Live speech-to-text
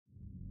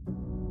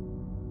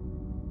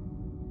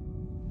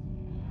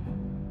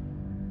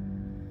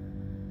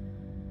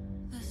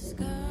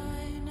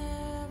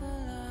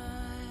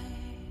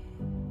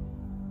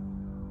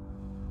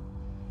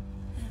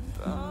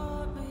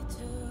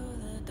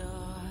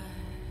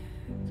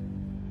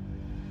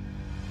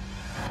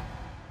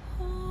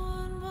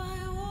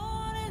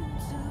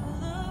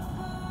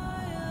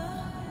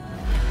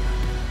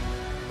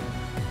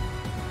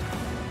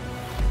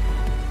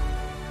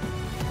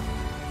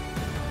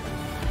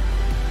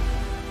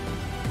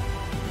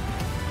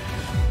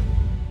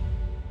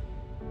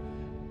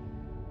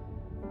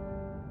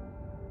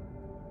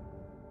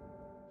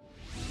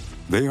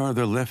They are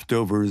the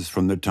leftovers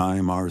from the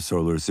time our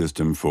solar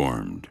system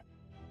formed: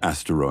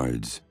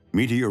 asteroids,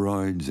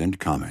 meteoroids, and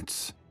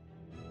comets.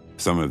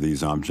 Some of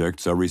these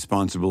objects are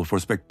responsible for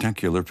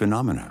spectacular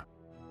phenomena,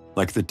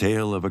 like the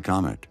tail of a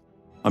comet,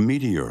 a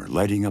meteor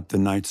lighting up the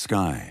night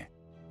sky,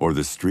 or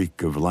the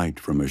streak of light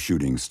from a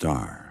shooting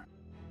star.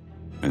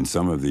 And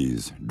some of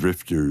these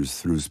drifters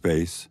through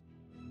space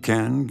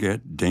can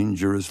get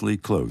dangerously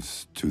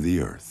close to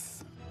the Earth.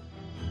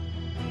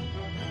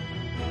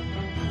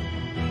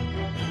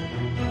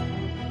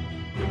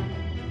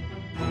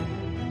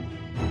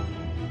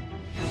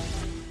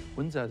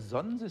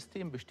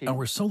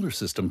 Our solar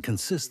system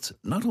consists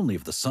not only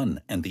of the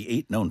Sun and the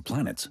 8 known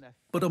planets,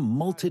 but a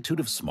multitude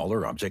of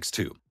smaller objects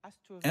too: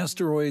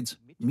 asteroids,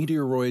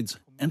 meteoroids,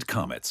 and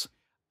comets.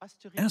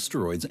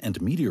 Asteroids and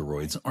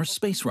meteoroids are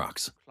space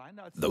rocks.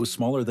 Those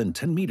smaller than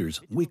 10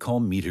 meters we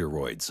call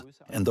meteoroids,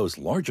 and those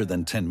larger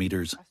than 10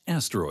 meters,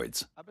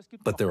 asteroids.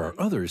 But there are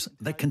others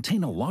that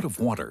contain a lot of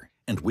water,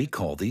 and we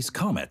call these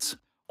comets,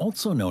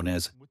 also known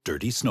as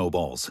dirty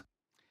snowballs.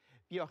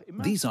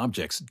 These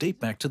objects date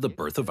back to the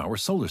birth of our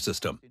solar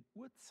system.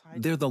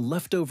 They're the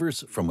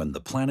leftovers from when the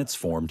planets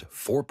formed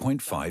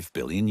 4.5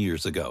 billion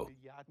years ago.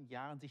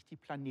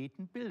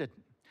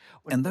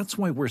 And that's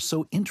why we're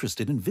so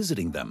interested in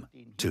visiting them,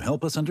 to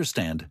help us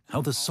understand how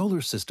the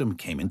solar system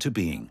came into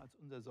being.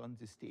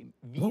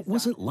 What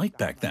was it like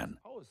back then?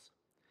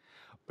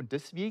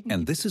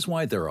 And this is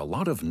why there are a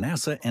lot of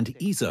NASA and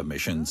ESA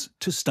missions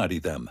to study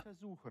them.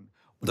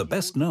 The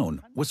best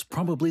known was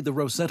probably the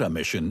Rosetta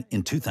mission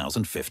in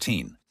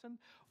 2015.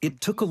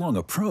 It took along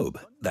a probe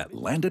that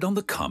landed on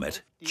the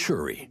comet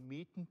Chury.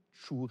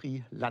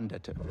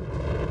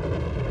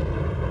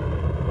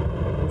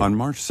 On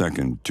March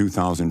 2,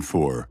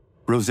 2004,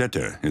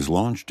 Rosetta is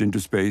launched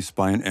into space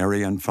by an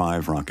Ariane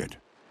 5 rocket.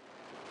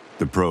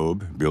 The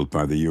probe, built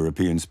by the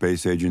European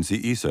Space Agency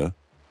ESA,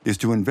 is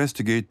to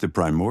investigate the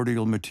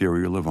primordial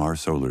material of our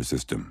solar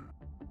system.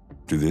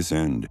 To this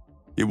end,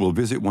 it will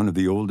visit one of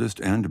the oldest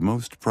and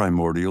most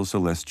primordial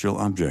celestial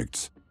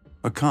objects,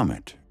 a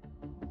comet.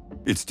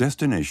 Its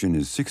destination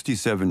is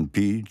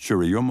 67P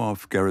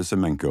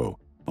Churyumov-Gerasimenko,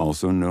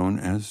 also known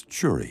as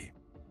Chury,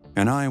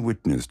 an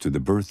eyewitness to the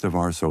birth of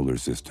our solar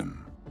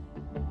system.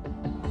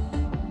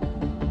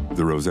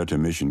 The Rosetta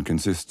mission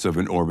consists of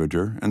an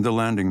orbiter and the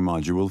landing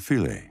module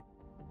Philae.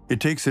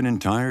 It takes an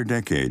entire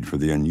decade for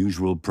the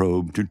unusual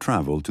probe to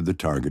travel to the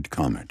target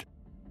comet.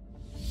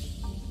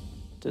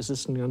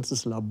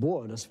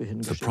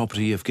 The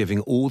property of giving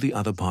all the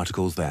other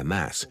particles their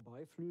mass.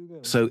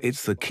 So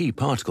it's the key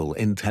particle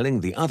in telling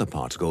the other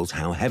particles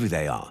how heavy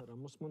they are.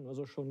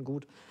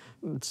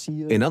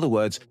 In other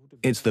words,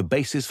 it's the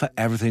basis for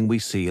everything we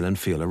see and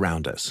feel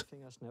around us.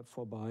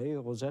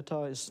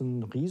 Rosetta ist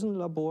ein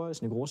Riesenlabor,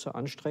 ist eine große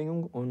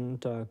Anstrengung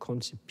und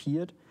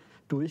konzipiert,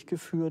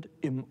 durchgeführt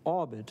im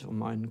Orbit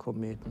einen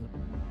Kometen.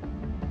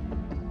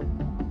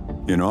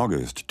 In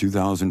August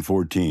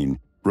 2014,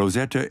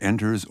 Rosetta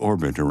enters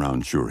orbit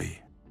around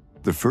Chury,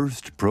 the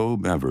first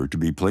probe ever to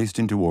be placed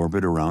into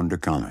orbit around a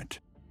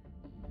comet.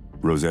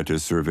 Rosetta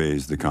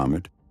surveys the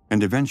comet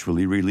and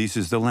eventually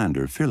releases the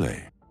lander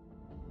Philae.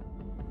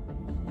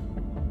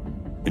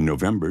 In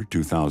November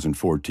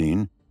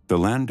 2014, the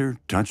lander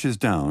touches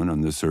down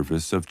on the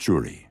surface of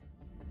Chury.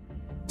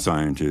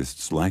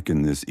 Scientists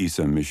liken this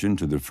ESA mission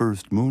to the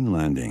first moon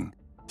landing,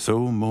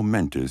 so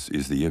momentous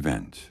is the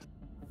event.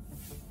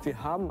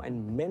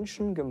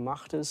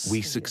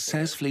 We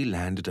successfully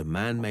landed a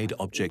man-made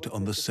object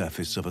on the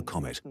surface of a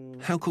comet.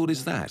 How cool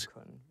is that?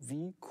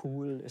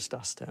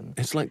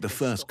 It's like the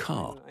first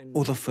car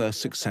or the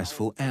first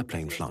successful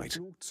airplane flight.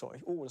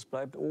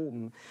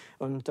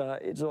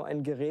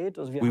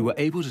 We were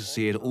able to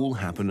see it all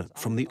happen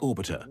from the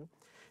orbiter.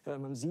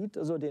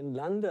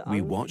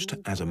 We watched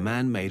as a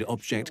man-made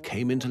object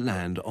came in to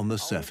land on the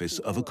surface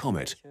of a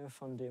comet.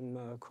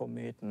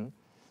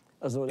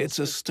 It's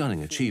a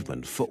stunning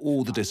achievement for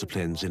all the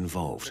disciplines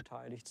involved.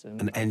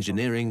 An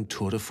engineering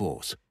tour de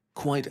force,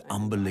 quite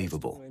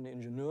unbelievable.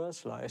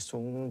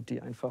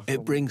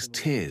 It brings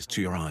tears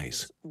to your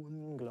eyes.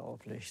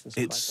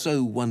 It's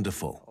so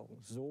wonderful.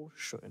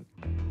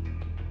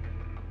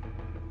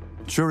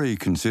 Chury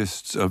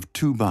consists of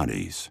 2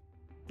 bodies,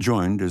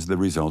 joined as the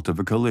result of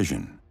a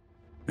collision,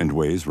 and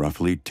weighs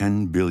roughly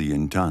 10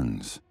 billion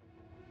tons.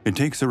 It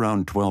takes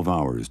around 12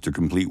 hours to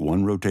complete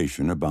one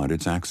rotation about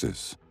its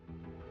axis.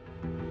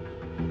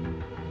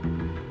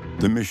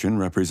 The mission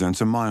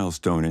represents a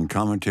milestone in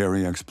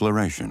cometary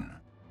exploration.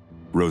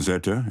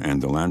 Rosetta and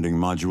the landing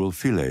module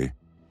Philae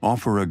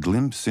offer a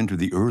glimpse into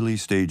the early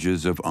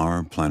stages of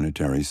our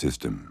planetary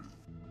system.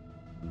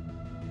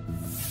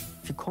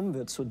 Wie kommen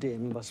wir zu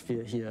dem, was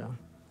wir hier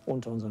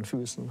unter unseren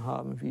Füßen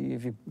haben?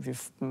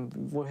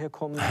 Woher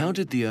kommen How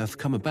did the Earth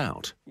come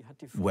about?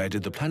 Where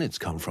did the planets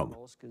come from?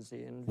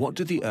 What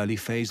did the early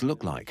phase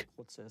look like?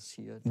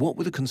 What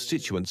were the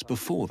constituents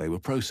before they were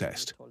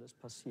processed?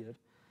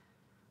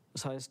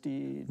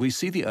 We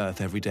see the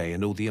Earth every day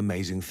and all the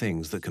amazing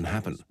things that can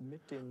happen.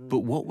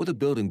 But what were the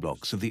building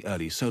blocks of the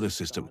early solar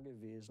system?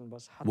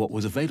 What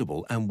was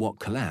available and what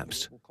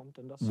collapsed?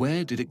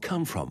 Where did it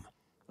come from?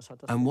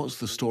 And what's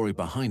the story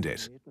behind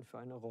it?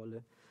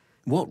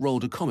 What role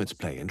do comets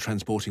play in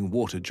transporting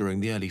water during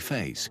the early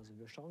phase?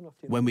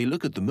 When we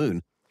look at the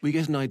Moon, we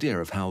get an idea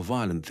of how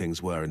violent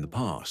things were in the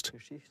past.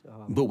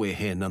 But we're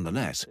here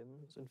nonetheless,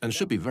 and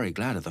should be very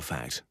glad of the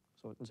fact.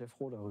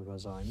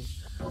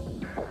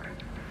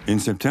 In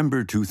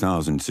September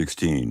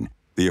 2016,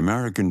 the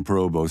American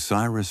probe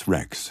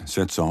OSIRIS-REx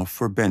sets off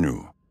for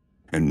Bennu,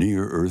 a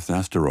near-Earth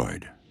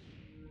asteroid.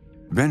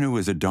 Bennu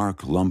is a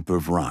dark lump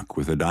of rock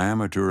with a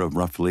diameter of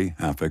roughly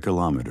half a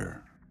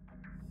kilometer.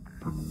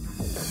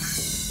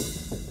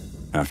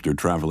 After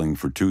traveling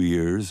for 2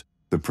 years,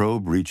 the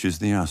probe reaches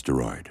the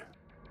asteroid.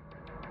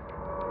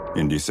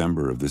 In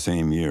December of the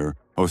same year,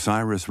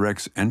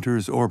 OSIRIS-REx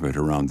enters orbit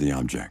around the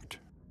object.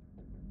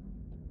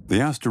 The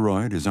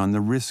asteroid is on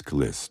the risk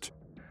list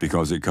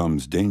because it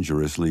comes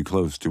dangerously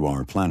close to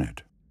our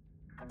planet,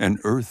 an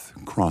Earth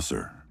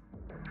crosser.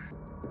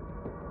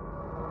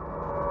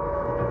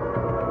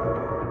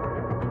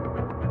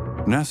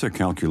 NASA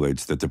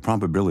calculates that the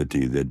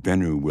probability that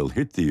Bennu will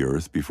hit the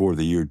Earth before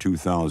the year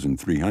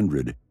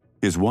 2300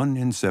 is 1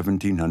 in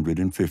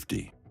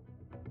 1,750.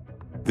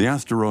 The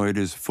asteroid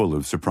is full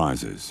of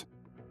surprises.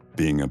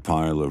 Being a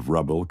pile of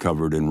rubble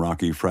covered in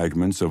rocky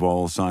fragments of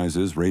all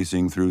sizes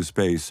racing through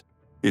space,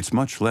 it's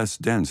much less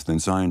dense than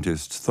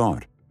scientists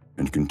thought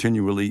and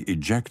continually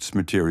ejects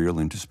material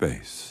into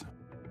space.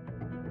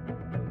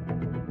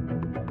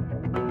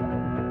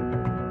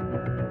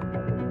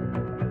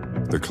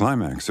 The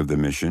climax of the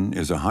mission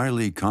is a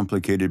highly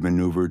complicated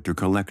maneuver to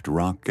collect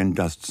rock and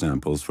dust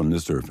samples from the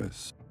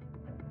surface.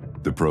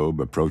 The probe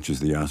approaches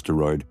the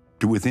asteroid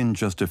to within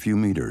just a few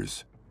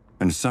meters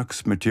and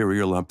sucks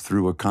material up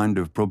through a kind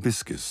of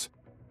proboscis,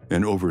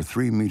 an over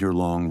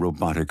 3-meter-long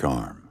robotic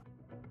arm.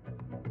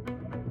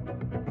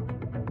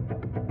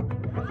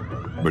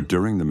 But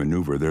during the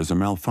maneuver, there's a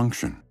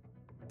malfunction.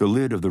 The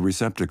lid of the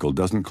receptacle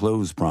doesn't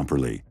close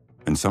properly,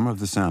 and some of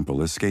the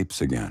sample escapes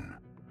again.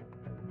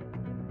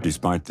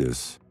 Despite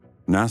this,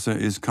 NASA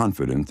is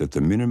confident that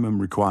the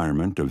minimum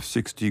requirement of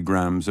 60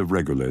 grams of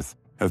regolith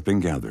have been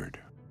gathered.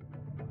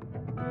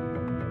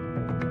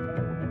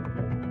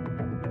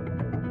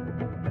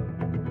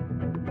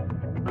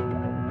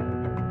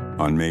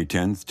 On May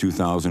 10,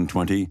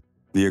 2020,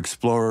 the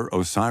explorer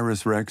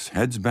OSIRIS-REx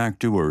heads back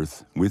to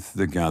Earth with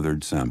the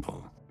gathered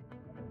sample.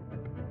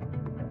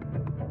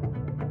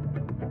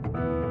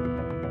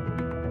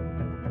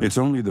 It's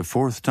only the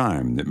 4th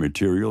time that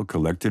material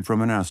collected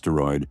from an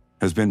asteroid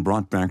has been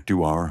brought back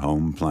to our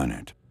home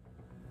planet.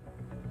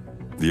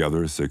 The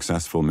other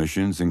successful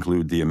missions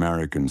include the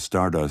American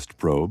Stardust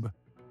probe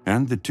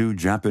and the 2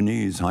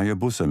 Japanese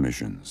Hayabusa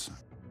missions.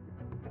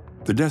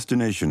 The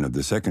destination of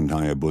the second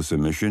Hayabusa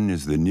mission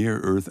is the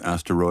near-Earth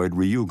asteroid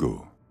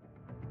Ryugu.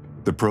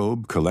 The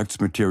probe collects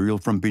material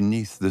from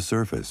beneath the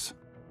surface,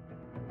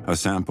 a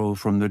sample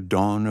from the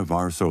dawn of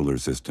our solar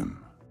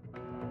system.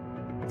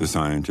 The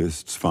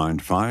scientists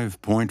find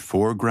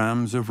 5.4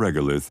 grams of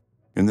regolith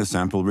in the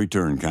sample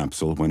return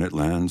capsule when it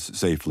lands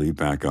safely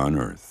back on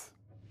Earth.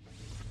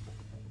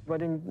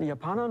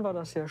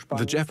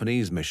 The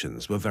Japanese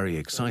missions were very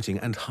exciting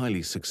and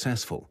highly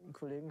successful.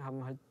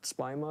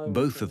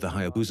 Both of the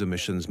Hayabusa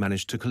missions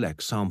managed to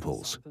collect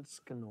samples.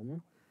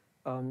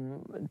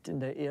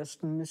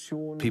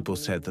 People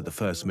said that the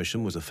first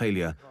mission was a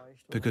failure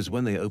because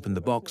when they opened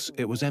the box,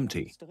 it was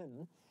empty.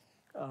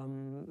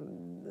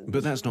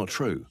 But that's not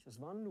true.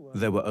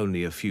 There were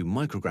only a few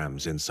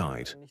micrograms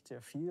inside,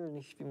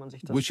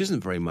 which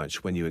isn't very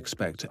much when you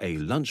expect a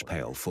lunch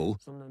pail full.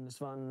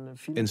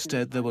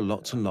 Instead, there were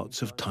lots and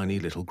lots of tiny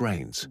little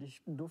grains.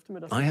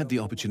 I had the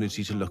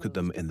opportunity to look at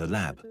them in the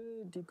lab.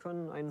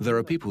 There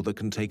are people that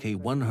can take a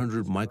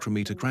 100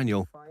 micrometer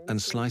granule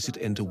and slice it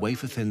into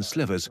wafer-thin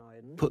slivers,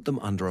 put them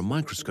under a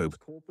microscope,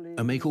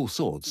 and make all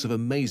sorts of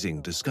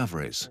amazing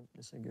discoveries.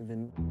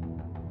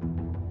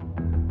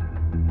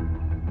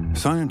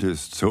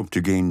 Scientists hope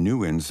to gain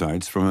new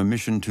insights from a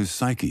mission to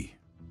Psyche.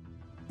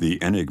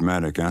 The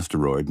enigmatic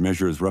asteroid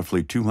measures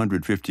roughly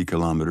 250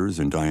 kilometers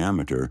in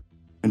diameter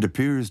and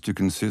appears to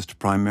consist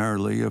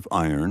primarily of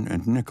iron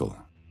and nickel.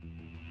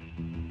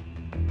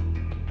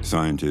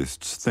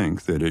 Scientists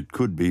think that it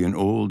could be an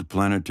old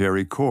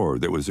planetary core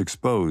that was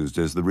exposed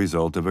as the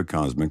result of a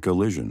cosmic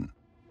collision.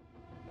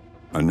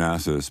 A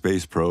NASA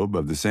space probe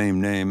of the same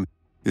name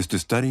is to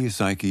study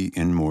Psyche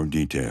in more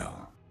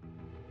detail.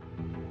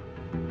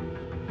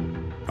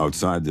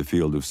 Outside the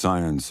field of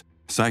science,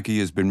 Psyche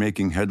has been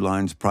making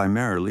headlines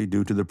primarily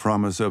due to the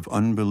promise of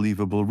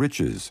unbelievable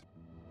riches.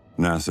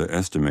 NASA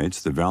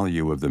estimates the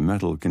value of the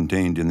metal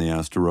contained in the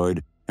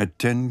asteroid at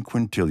 $10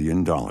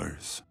 quintillion.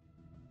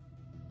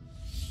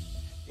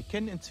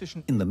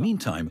 In the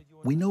meantime,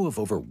 we know of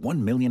over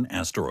 1 million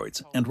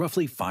asteroids and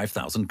roughly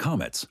 5,000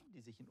 comets.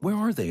 Where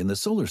are they in the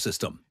solar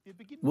system?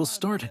 We'll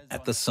start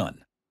at the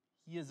Sun.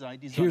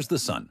 Here's the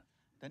Sun.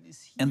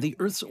 And the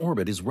Earth's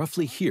orbit is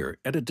roughly here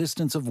at a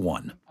distance of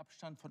 1.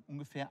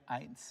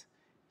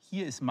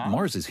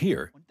 Mars is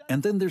here,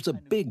 and then there's a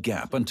big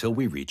gap until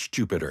we reach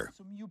Jupiter.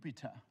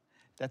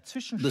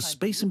 The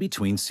space in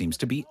between seems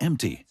to be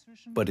empty,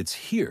 but it's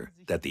here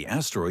that the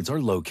asteroids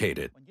are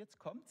located.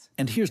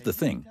 And here's the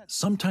thing,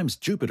 sometimes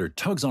Jupiter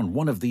tugs on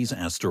one of these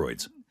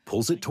asteroids,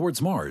 pulls it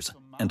towards Mars,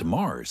 and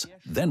Mars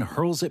then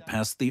hurls it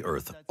past the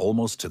Earth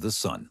almost to the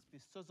Sun.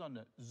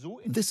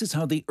 This is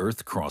how the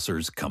Earth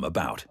crossers come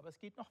about.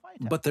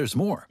 But there's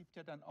more.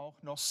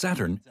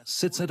 Saturn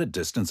sits at a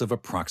distance of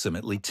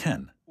approximately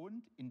 10,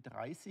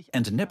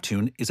 and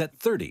Neptune is at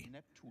 30.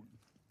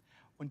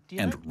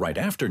 And right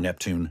after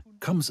Neptune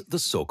comes the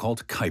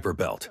so-called Kuiper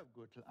Belt,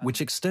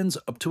 which extends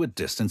up to a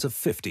distance of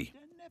 50.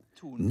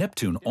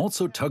 Neptune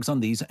also tugs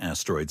on these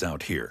asteroids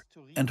out here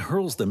and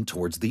hurls them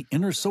towards the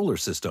inner solar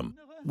system,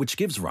 which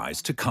gives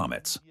rise to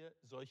comets.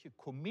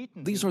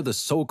 These are the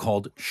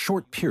so-called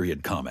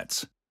short-period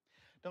comets.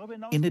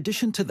 In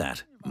addition to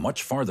that,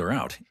 much farther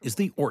out is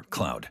the Oort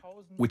cloud,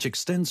 which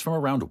extends from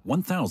around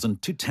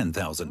 1,000 to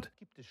 10,000.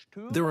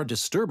 There are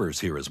disturbers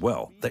here as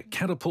well that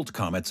catapult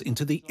comets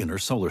into the inner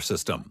solar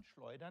system.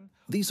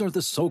 These are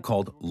the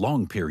so-called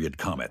long-period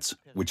comets,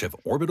 which have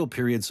orbital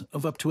periods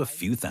of up to a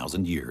few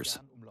thousand years.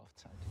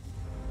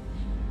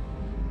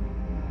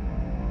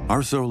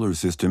 Our solar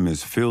system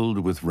is filled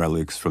with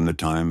relics from the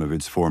time of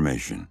its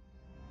formation.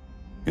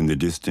 In the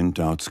distant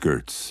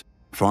outskirts,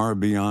 far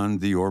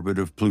beyond the orbit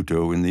of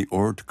Pluto in the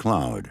Oort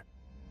cloud,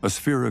 a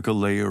spherical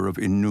layer of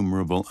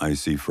innumerable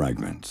icy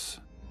fragments.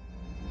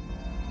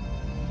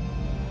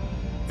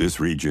 This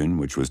region,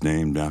 which was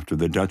named after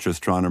the Dutch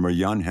astronomer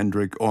Jan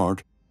Hendrik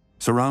Oort,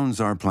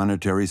 surrounds our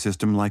planetary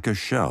system like a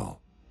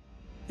shell.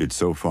 It's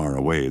so far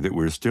away that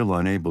we're still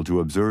unable to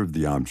observe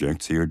the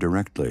objects here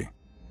directly.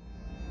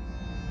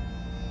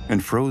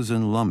 And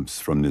frozen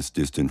lumps from this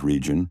distant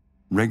region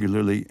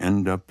regularly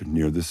end up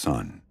near the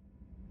Sun.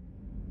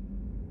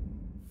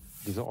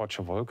 The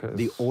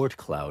Oort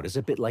cloud is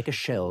a bit like a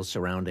shell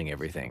surrounding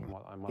everything.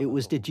 It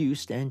was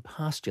deduced and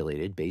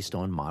postulated based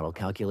on model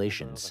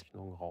calculations.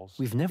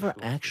 We've never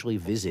actually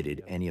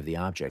visited any of the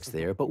objects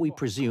there, but we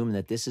presume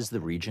that this is the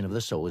region of the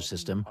solar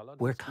system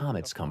where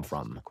comets come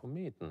from.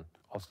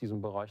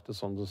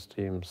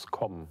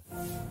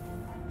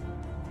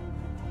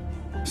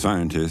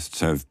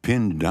 Scientists have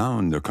pinned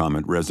down the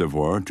comet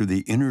reservoir to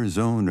the inner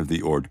zone of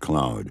the Oort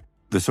cloud,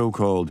 the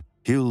so-called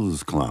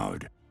Hills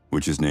cloud,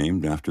 which is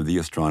named after the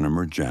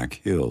astronomer Jack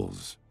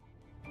Hills.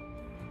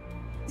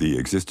 The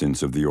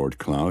existence of the Oort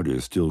cloud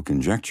is still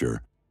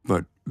conjecture,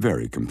 but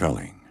very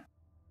compelling.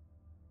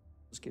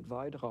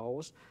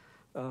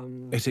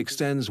 It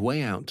extends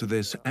way out to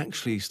this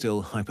actually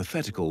still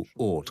hypothetical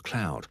Oort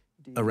cloud,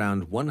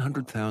 around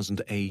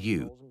 100,000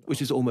 AU,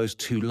 which is almost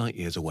 2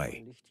 light-years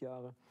away.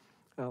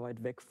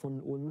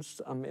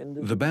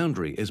 The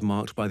boundary is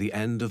marked by the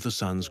end of the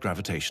Sun's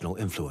gravitational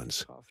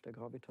influence.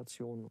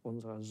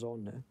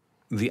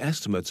 The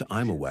estimates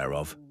I'm aware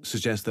of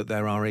suggest that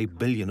there are 1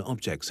 billion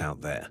objects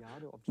out there,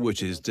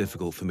 which is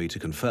difficult for me to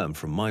confirm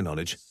from my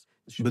knowledge,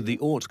 but the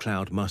Oort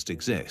cloud must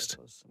exist.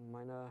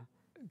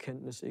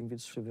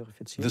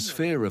 The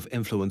sphere of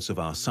influence of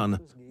our Sun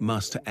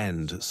must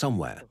end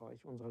somewhere.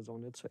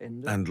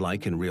 And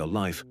like in real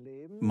life,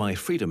 my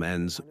freedom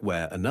ends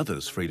where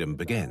another's freedom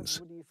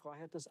begins,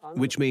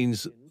 which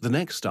means the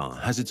next star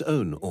has its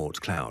own Oort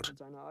cloud.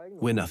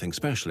 We're nothing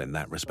special in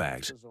that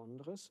respect.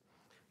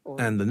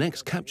 And the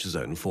next capture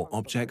zone for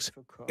objects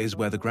is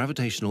where the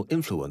gravitational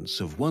influence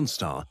of one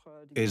star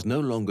is no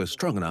longer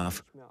strong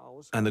enough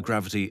and the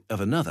gravity of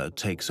another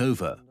takes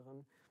over.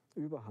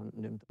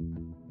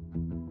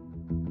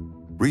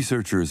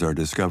 Researchers are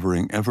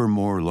discovering ever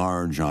more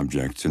large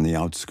objects in the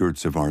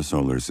outskirts of our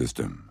solar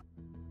system.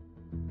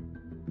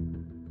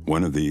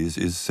 One of these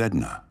is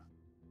Sedna,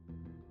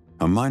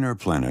 a minor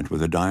planet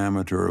with a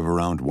diameter of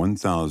around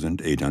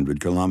 1,800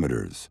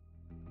 kilometers,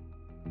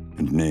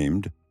 and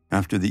named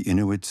after the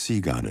Inuit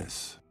sea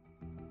goddess.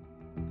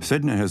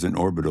 Sedna has an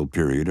orbital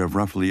period of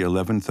roughly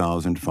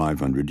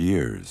 11,500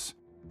 years.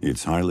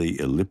 Its highly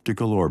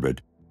elliptical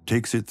orbit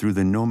takes it through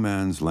the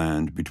no-man's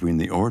land between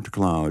the Oort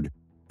cloud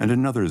and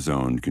another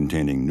zone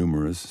containing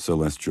numerous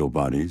celestial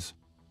bodies,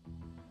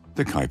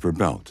 the Kuiper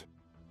Belt,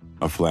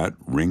 a flat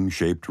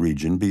ring-shaped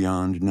region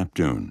beyond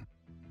Neptune.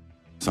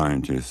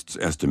 Scientists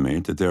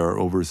estimate that there are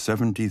over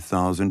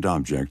 70,000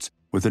 objects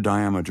with a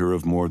diameter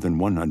of more than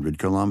 100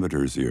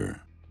 kilometers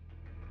here.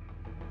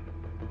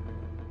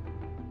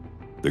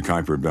 The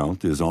Kuiper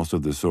Belt is also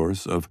the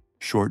source of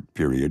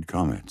short-period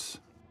comets.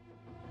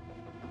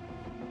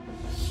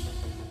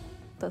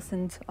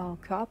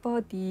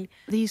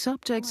 These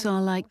objects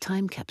are like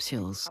time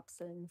capsules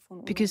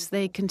because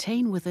they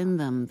contain within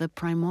them the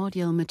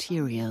primordial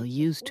material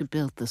used to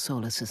build the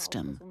solar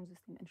system.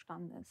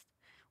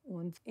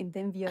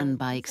 And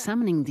by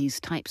examining these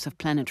types of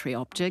planetary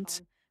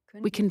objects,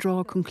 we can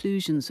draw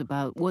conclusions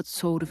about what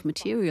sort of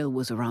material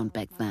was around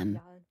back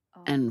then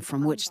and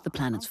from which the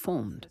planets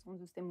formed.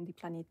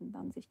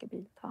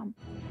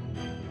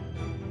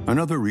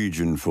 Another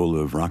region full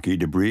of rocky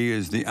debris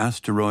is the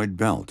asteroid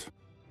belt.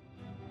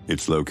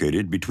 It's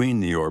located between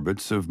the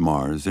orbits of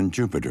Mars and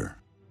Jupiter.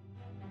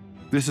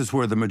 This is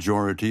where the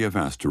majority of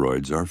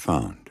asteroids are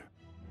found.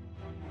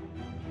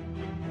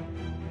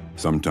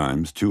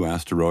 Sometimes two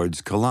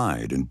asteroids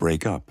collide and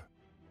break up.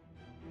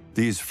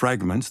 These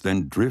fragments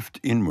then drift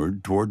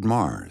inward toward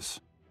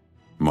Mars.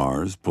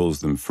 Mars pulls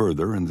them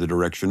further in the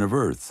direction of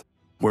Earth,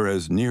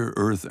 whereas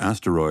near-Earth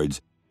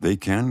asteroids, they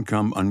can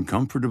come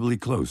uncomfortably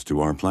close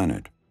to our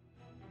planet,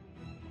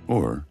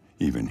 or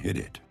even hit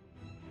it.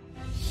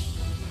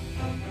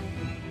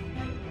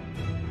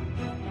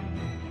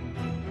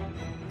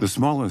 The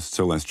smallest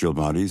celestial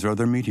bodies are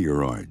the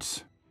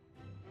meteoroids.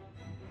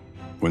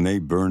 When they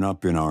burn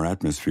up in our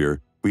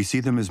atmosphere, we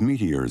see them as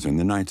meteors in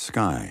the night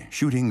sky,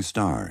 shooting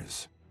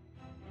stars.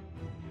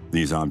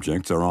 These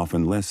objects are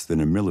often less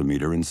than a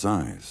millimeter in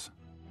size.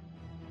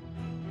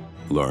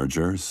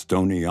 Larger,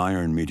 stony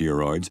iron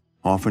meteoroids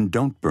often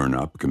don't burn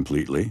up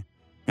completely,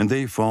 and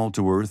they fall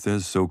to Earth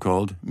as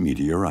so-called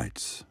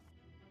meteorites.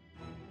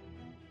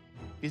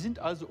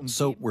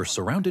 So we're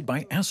surrounded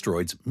by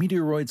asteroids,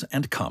 meteoroids,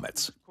 and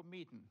comets.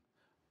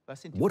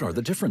 What are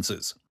the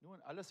differences?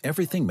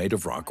 Everything made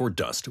of rock or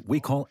dust we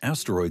call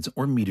asteroids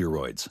or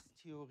meteoroids.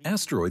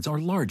 Asteroids are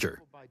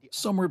larger,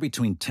 somewhere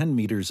between 10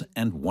 meters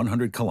and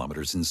 100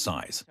 kilometers in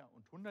size.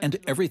 And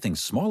everything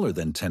smaller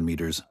than 10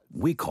 meters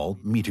we call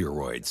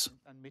meteoroids.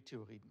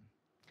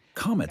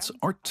 Comets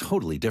are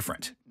totally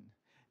different.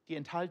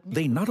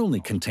 They not only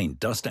contain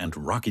dust and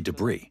rocky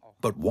debris,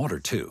 but water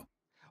too.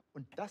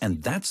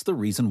 And that's the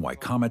reason why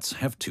comets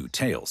have two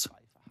tails,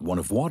 one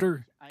of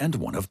water and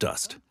one of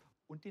dust.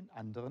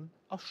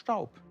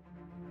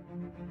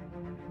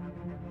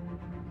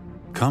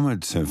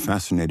 Comets have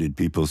fascinated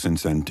people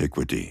since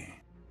antiquity.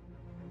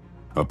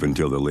 Up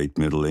until the late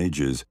Middle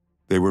Ages,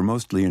 they were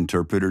mostly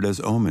interpreted as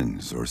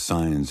omens or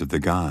signs of the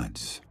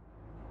gods,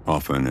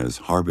 often as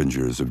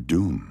harbingers of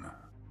doom.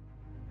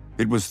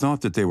 It was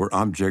thought that they were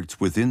objects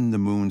within the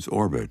moon's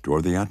orbit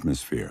or the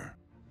atmosphere.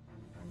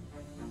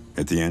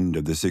 At the end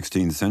of the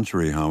 16th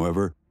century,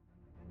 however,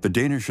 the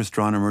Danish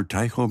astronomer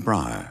Tycho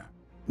Brahe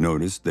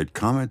noticed that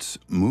comets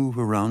move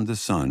around the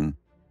sun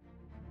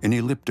in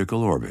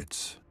elliptical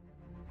orbits.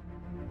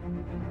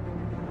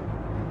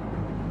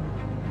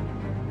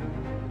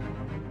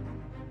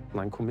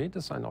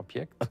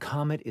 A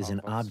comet is an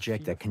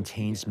object that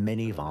contains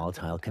many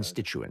volatile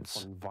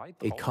constituents.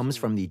 It comes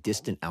from the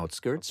distant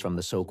outskirts, from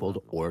the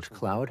so-called Oort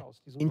cloud,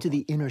 into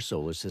the inner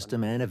solar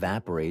system and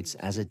evaporates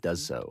as it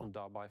does so.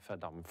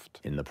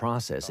 In the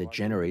process, it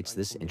generates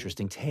this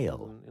interesting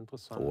tail,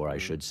 or I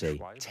should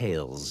say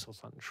tails,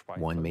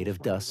 one made of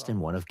dust and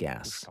one of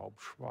gas.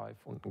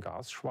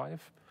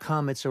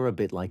 Comets are a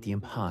bit like the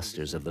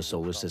imposters of the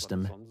solar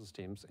system.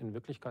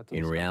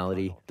 In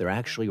reality, they're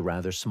actually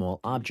rather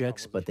small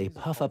objects, but they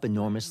puff up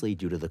enormously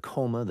due to the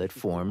coma that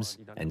forms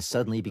and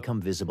suddenly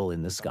become visible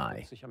in the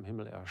sky.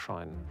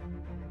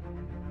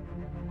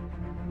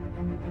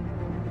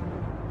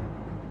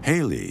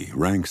 Halley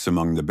ranks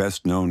among the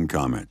best-known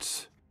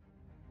comets.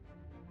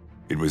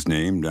 It was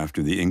named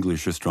after the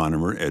English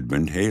astronomer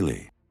Edmund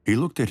Halley. He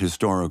looked at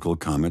historical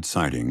comet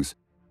sightings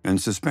and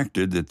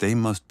suspected that they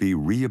must be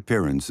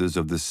reappearances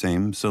of the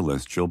same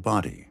celestial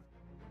body.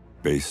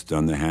 Based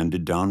on the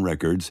handed-down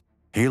records,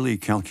 Halley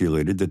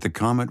calculated that the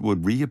comet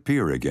would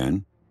reappear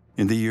again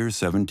in the year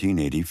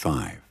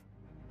 1785.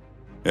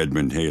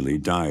 Edmund Halley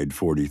died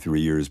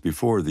 43 years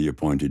before the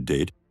appointed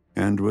date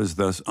and was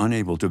thus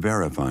unable to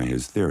verify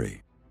his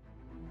theory.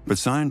 But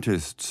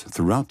scientists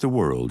throughout the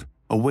world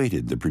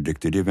awaited the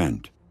predicted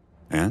event,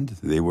 and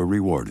they were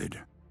rewarded.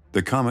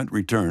 The comet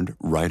returned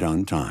right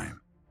on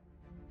time.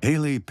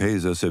 Halley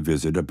pays us a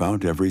visit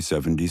about every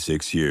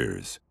 76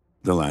 years,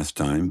 the last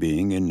time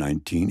being in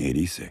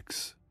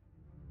 1986.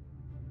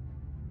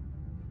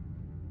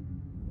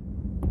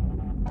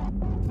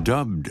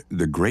 Dubbed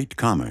the Great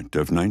Comet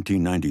of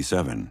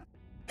 1997,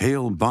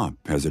 Hale-Bopp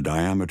has a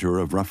diameter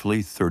of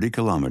roughly 30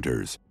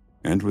 kilometers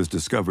and was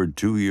discovered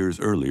 2 years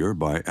earlier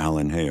by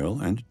Alan Hale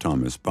and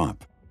Thomas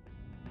Bopp.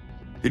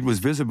 It was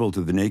visible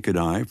to the naked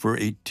eye for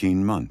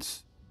 18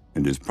 months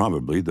and is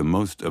probably the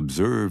most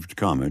observed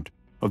comet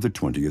of the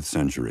 20th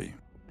century.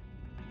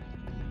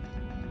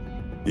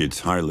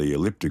 Its highly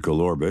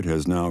elliptical orbit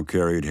has now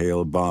carried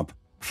Hale-Bopp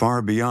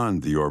far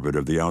beyond the orbit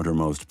of the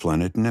outermost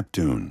planet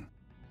Neptune.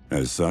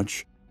 As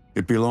such,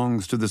 it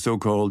belongs to the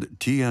so-called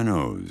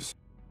TNOs,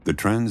 the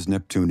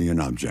trans-Neptunian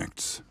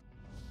objects.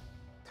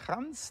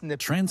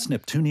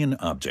 Trans-Neptunian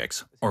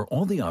objects are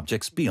all the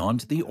objects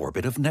beyond the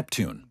orbit of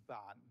Neptune.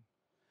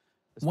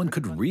 One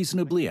could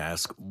reasonably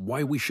ask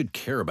why we should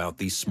care about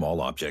these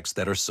small objects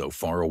that are so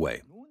far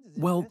away.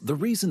 Well, the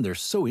reason they're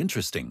so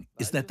interesting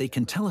is that they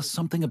can tell us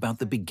something about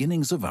the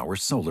beginnings of our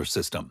solar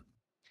system.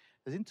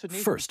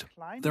 First,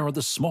 there are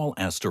the small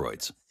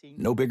asteroids,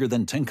 no bigger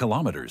than 10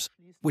 kilometers,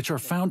 which are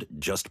found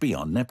just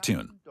beyond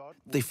Neptune.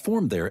 They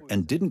formed there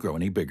and didn't grow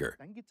any bigger.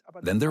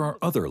 Then there are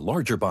other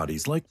larger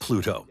bodies like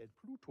Pluto.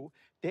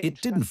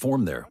 It didn't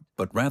form there,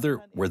 but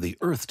rather where the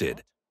Earth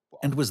did,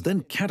 and was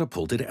then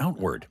catapulted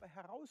outward,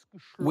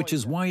 which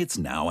is why it's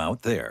now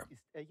out there.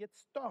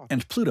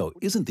 And Pluto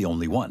isn't the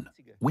only one.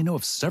 We know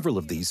of several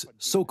of these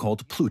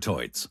so-called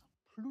Plutoids.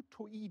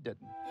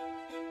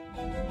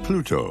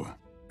 Pluto,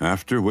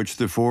 after which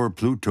the 4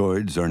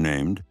 Plutoids are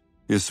named,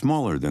 is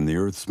smaller than the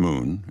Earth's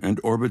moon and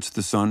orbits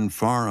the Sun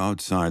far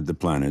outside the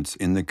planets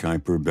in the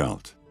Kuiper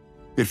belt.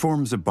 It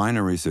forms a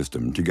binary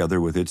system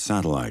together with its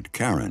satellite,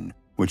 Charon,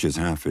 which is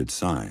half its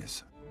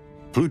size.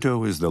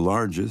 Pluto is the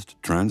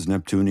largest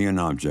trans-Neptunian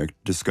object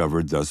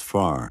discovered thus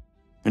far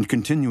and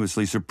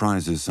continuously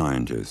surprises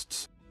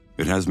scientists.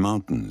 It has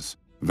mountains,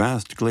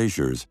 vast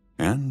glaciers,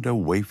 and a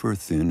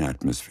wafer-thin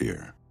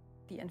atmosphere.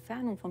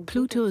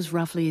 Pluto is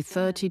roughly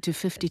 30 to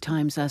 50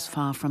 times as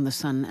far from the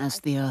Sun as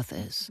the Earth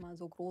is.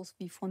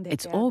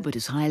 Its orbit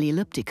is highly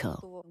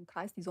elliptical.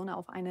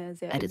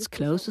 At its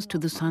closest to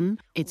the Sun,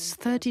 it's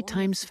 30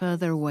 times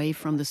further away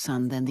from the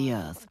Sun than the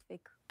Earth,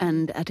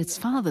 and at its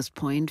farthest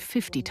point,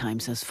 50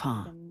 times as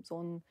far.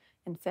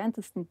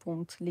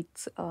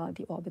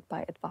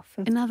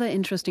 Another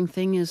interesting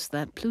thing is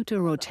that Pluto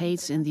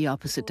rotates in the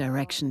opposite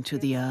direction to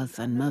the Earth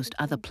and most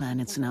other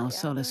planets in our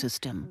solar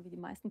system.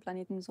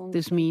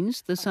 This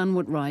means the Sun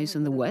would rise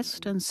in the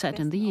west and set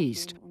in the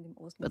east,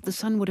 but the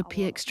Sun would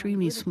appear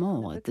extremely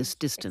small at this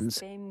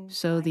distance,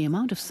 so the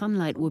amount of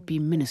sunlight would be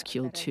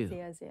minuscule too.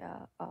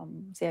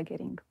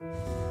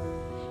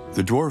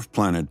 The dwarf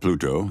planet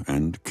Pluto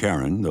and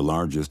Charon, the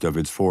largest of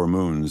its 4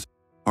 moons,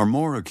 are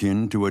more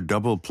akin to a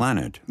double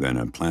planet than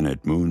a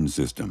planet-moon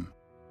system.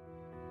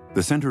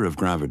 The center of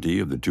gravity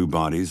of the two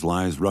bodies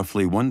lies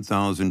roughly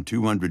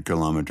 1,200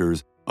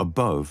 kilometers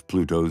above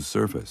Pluto's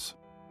surface.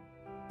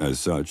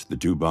 As such, the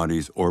two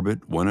bodies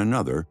orbit one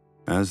another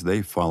as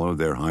they follow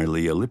their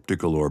highly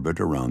elliptical orbit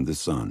around the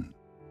Sun.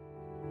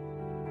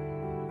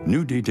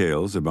 New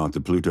details about the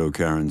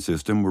Pluto-Charon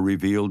system were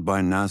revealed by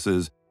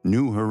NASA's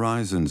New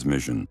Horizons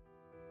mission.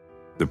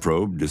 The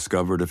probe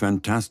discovered a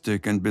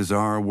fantastic and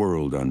bizarre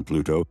world on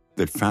Pluto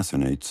that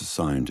fascinates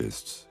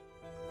scientists.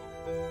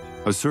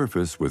 A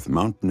surface with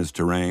mountainous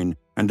terrain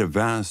and a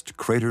vast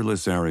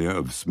craterless area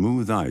of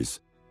smooth ice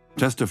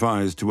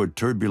testifies to a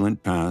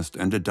turbulent past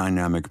and a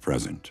dynamic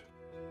present.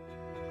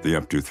 The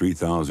up to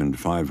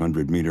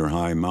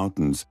 3,500-meter-high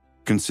mountains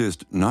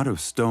consist not of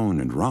stone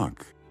and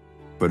rock,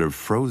 but of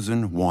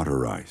frozen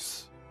water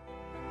ice.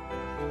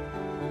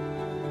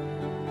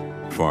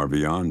 Far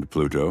beyond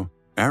Pluto,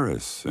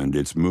 Eris and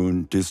its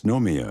moon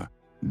Dysnomia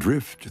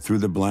drift through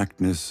the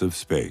blackness of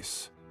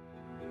space.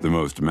 The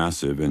most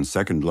massive and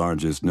second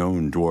largest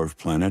known dwarf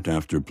planet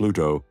after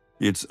Pluto,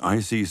 its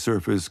icy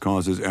surface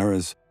causes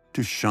Eris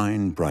to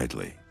shine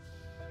brightly.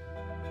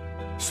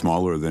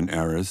 Smaller than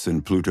Eris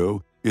and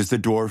Pluto is the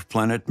dwarf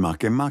planet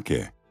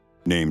Makemake,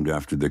 named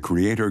after the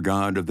creator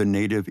god of the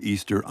native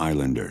Easter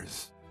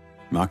Islanders.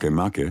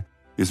 Makemake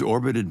is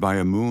orbited by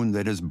a moon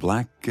that is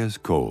black as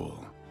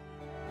coal.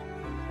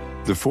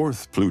 The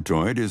fourth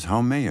Plutoid is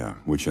Haumea,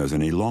 which has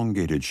an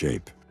elongated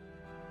shape.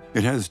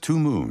 It has 2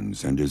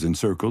 moons and is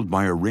encircled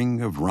by a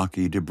ring of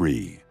rocky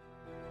debris.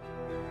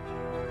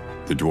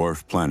 The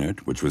dwarf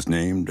planet, which was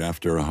named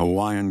after a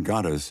Hawaiian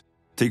goddess,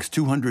 takes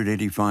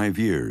 285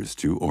 years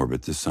to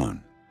orbit the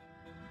Sun.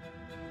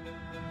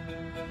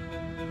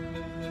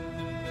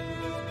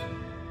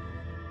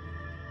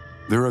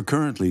 There are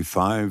currently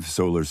 5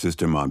 solar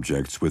system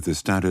objects with the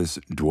status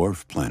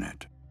dwarf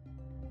planet.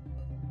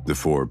 The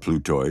 4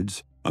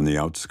 Plutoids on the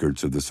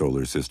outskirts of the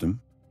solar system,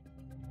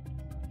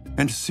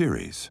 and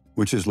Ceres,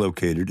 which is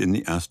located in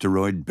the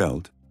asteroid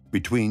belt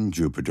between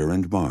Jupiter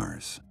and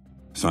Mars.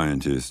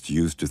 Scientists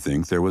used to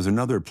think there was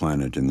another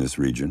planet in this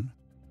region,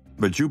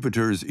 but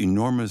Jupiter's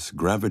enormous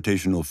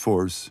gravitational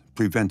force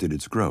prevented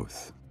its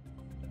growth.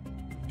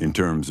 In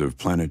terms of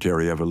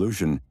planetary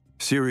evolution,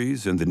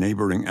 Ceres and the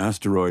neighboring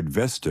asteroid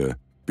Vesta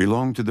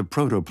belong to the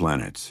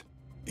protoplanets,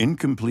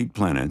 incomplete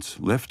planets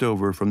left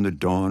over from the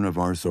dawn of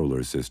our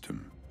solar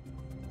system.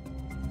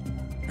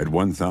 At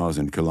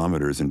 1,000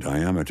 kilometers in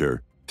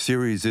diameter,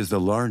 Ceres is the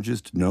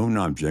largest known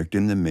object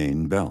in the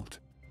main belt.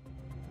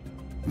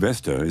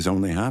 Vesta is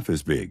only half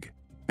as big,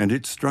 and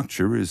its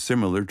structure is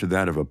similar to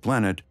that of a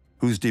planet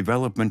whose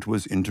development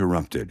was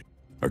interrupted,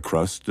 a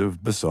crust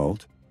of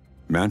basalt,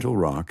 mantle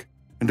rock,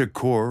 and a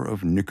core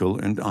of nickel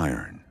and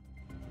iron.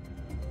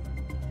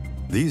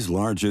 These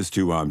largest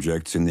 2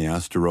 objects in the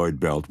asteroid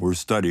belt were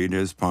studied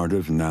as part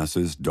of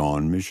NASA's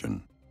Dawn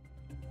mission.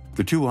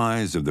 The 2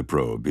 eyes of the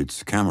probe,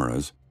 its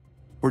cameras,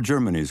 were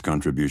Germany's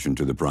contribution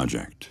to the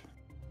project.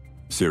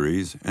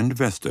 Ceres and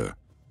Vesta,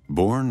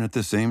 born at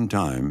the same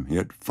time,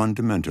 yet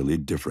fundamentally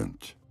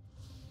different.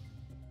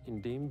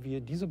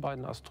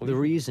 The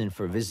reason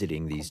for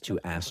visiting these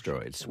 2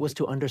 asteroids was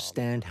to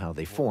understand how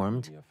they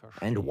formed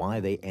and why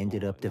they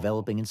ended up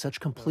developing in such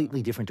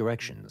completely different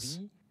directions.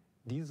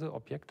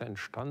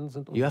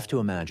 You have to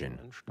imagine,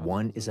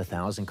 one is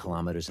 1,000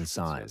 kilometers in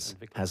size,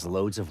 has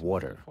loads of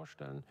water,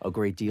 a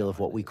great deal of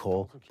what we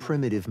call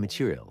primitive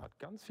material.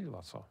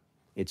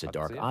 It's a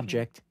dark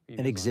object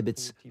and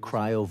exhibits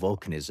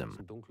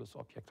cryovolcanism,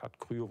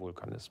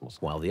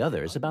 while the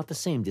other is about the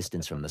same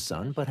distance from the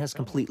Sun but has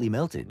completely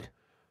melted.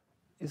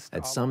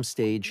 At some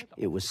stage,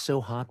 it was so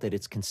hot that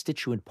its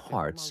constituent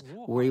parts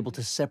were able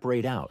to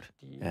separate out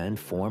and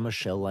form a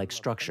shell-like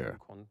structure.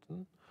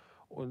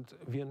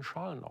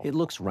 It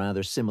looks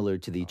rather similar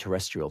to the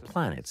terrestrial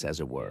planets,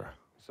 as it were.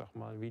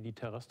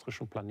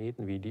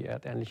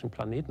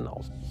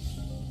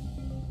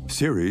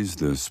 Ceres,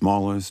 the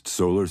smallest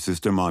solar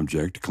system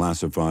object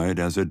classified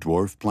as a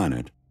dwarf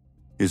planet,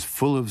 is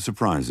full of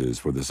surprises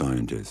for the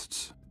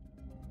scientists.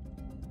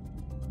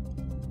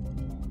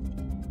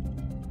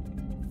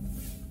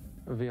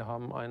 We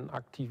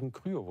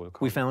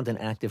found an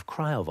active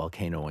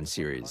cryovolcano on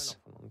Ceres.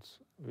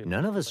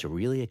 None of us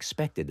really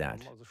expected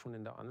that.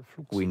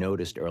 We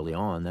noticed early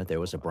on that there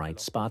was a bright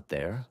spot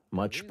there,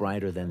 much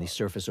brighter than the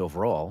surface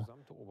overall.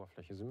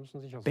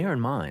 Bear in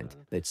mind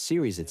that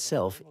Ceres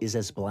itself is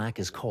as black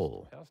as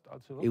coal.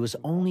 It was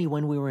only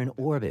when we were in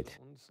orbit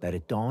that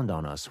it dawned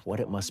on us what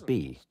it must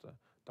be.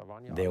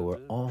 There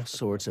were all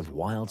sorts of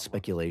wild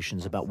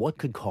speculations about what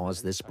could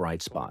cause this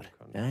bright spot,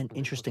 and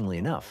interestingly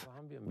enough,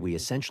 we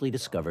essentially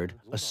discovered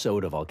a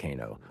soda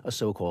volcano, a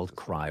so-called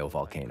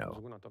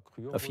cryovolcano.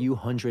 A few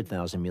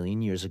 100,000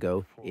 million years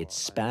ago, it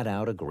spat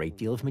out a great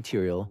deal of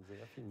material,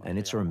 and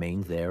it's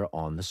remained there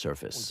on the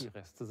surface.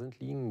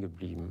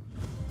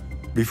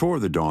 Before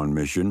the Dawn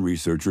mission,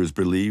 researchers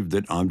believed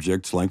that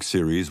objects like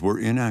Ceres were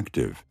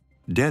inactive,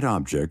 dead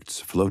objects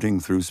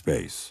floating through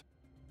space.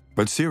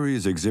 But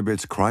Ceres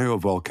exhibits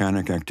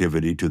cryovolcanic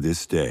activity to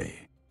this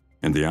day,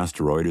 and the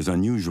asteroid is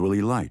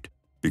unusually light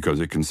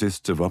because it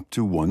consists of up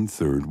to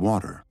 1/3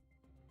 water.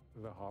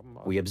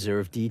 We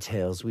observed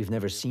details we've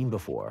never seen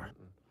before.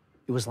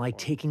 It was like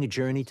taking a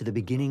journey to the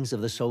beginnings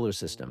of the solar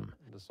system,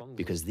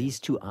 because these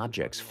two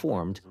objects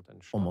formed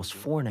almost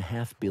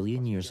 4.5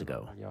 billion years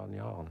ago.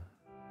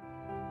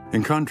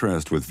 In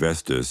contrast with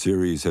Vesta,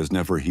 Ceres has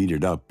never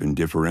heated up and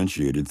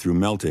differentiated through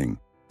melting,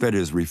 that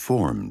is,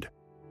 reformed.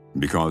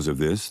 Because of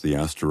this, the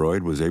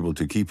asteroid was able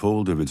to keep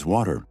hold of its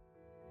water.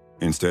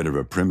 Instead of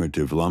a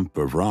primitive lump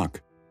of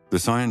rock, the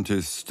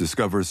scientists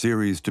discover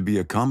Ceres to be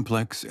a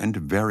complex and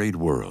varied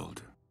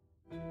world.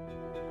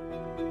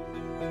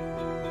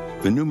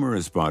 The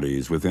numerous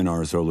bodies within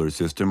our solar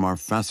system are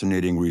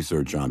fascinating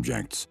research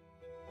objects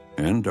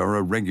and are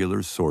a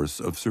regular source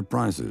of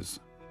surprises.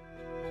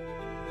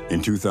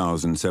 In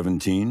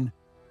 2017,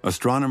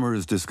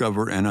 astronomers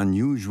discover an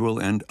unusual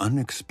and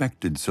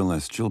unexpected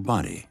celestial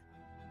body.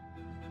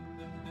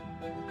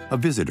 A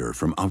visitor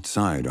from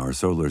outside our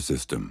solar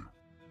system.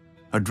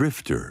 A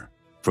drifter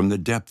from the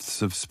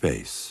depths of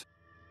space,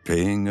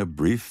 paying a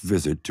brief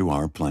visit to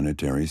our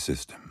planetary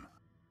system.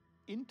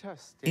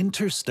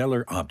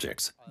 Interstellar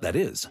objects, that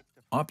is,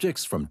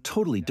 objects from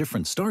totally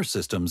different star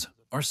systems,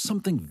 are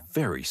something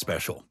very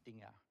special.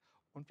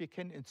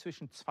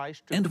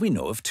 And we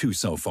know of two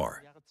so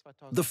far.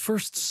 The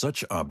first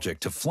such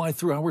object to fly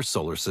through our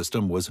solar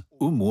system was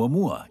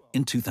Oumuamua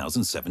in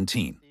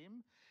 2017.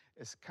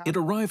 It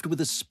arrived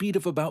with a speed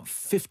of about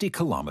 50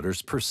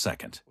 kilometers per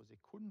second.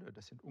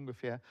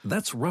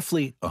 That's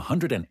roughly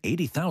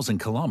 180,000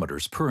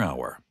 kilometers per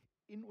hour.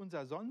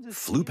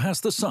 Flew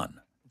past the sun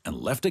and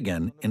left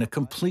again in a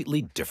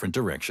completely different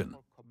direction.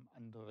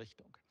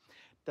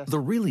 The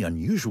really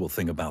unusual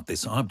thing about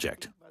this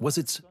object was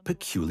its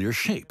peculiar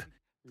shape.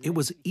 It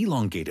was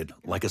elongated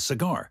like a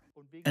cigar,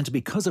 and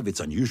because of its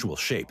unusual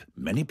shape,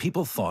 many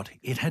people thought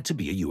it had to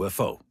be a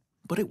UFO,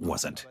 but it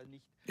wasn't.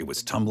 It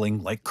was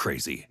tumbling like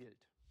crazy.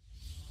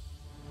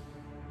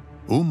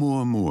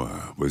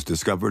 Oumuamua was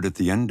discovered at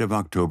the end of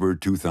October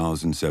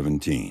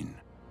 2017.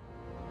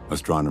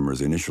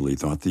 Astronomers initially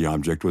thought the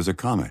object was a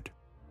comet,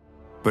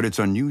 but its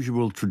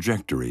unusual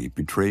trajectory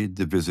betrayed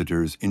the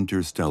visitor's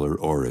interstellar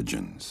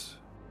origins.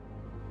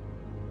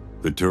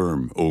 The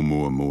term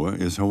Oumuamua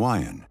is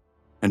Hawaiian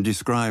and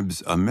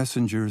describes a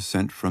messenger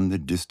sent from the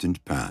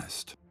distant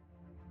past.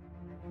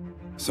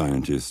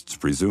 Scientists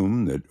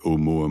presume that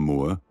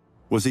Oumuamua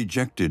was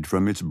ejected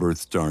from its birth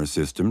star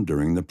system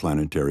during the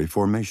planetary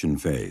formation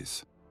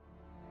phase.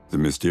 The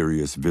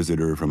mysterious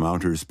visitor from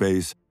outer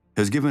space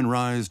has given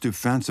rise to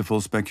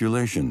fanciful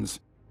speculations.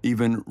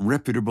 Even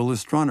reputable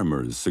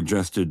astronomers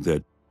suggested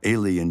that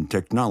alien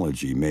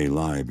technology may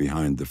lie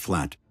behind the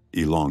flat,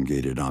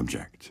 elongated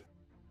object.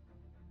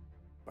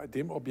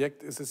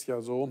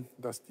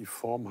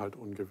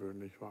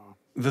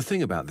 The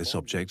thing about this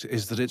object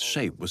is that its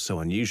shape was so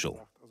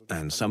unusual,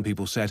 and some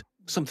people said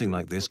something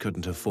like this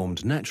couldn't have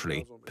formed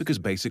naturally because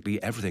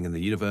basically everything in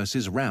the universe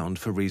is round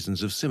for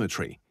reasons of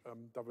symmetry.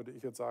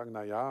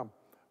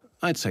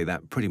 I'd say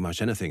that pretty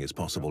much anything is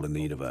possible in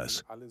the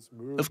universe.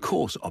 Of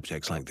course,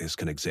 objects like this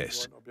can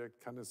exist.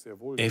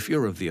 If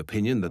you're of the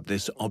opinion that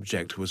this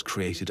object was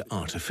created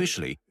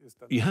artificially,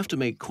 you have to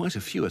make quite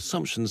a few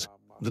assumptions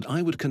that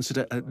I would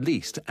consider at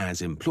least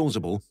as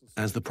implausible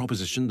as the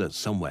proposition that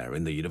somewhere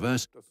in the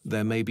universe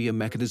there may be a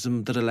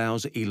mechanism that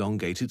allows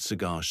elongated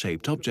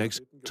cigar-shaped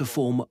objects to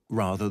form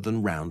rather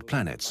than round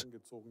planets.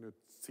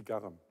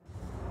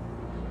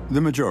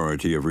 The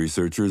majority of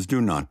researchers do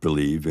not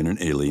believe in an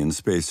alien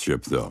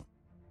spaceship, though.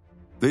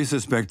 They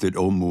suspect that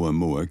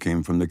Oumuamua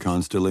came from the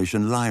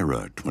constellation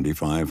Lyra,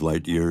 25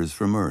 light-years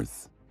from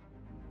Earth.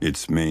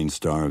 Its main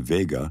star,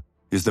 Vega,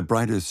 is the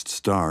brightest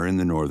star in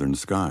the northern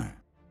sky.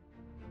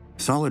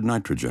 Solid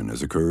nitrogen,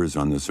 as occurs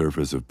on the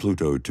surface of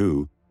Pluto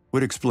II,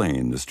 would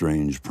explain the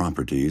strange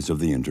properties of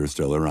the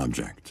interstellar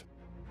object.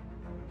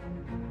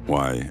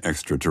 Why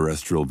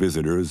extraterrestrial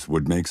visitors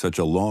would make such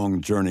a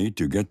long journey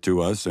to get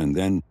to us and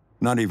then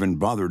not even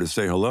bother to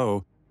say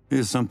hello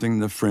is something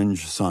the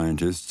fringe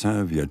scientists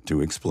have yet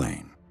to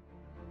explain.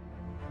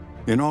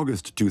 In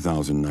August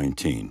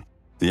 2019,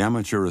 the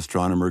amateur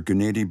astronomer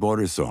Gennady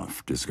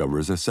Borisov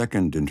discovers a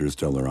second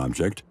interstellar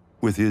object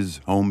with his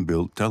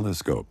home-built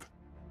telescope.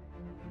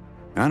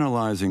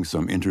 Analyzing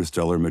some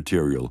interstellar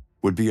material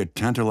would be a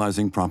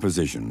tantalizing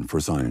proposition for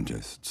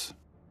scientists.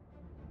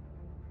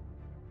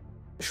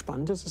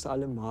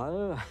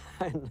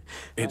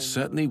 It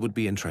certainly would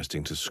be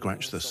interesting to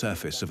scratch the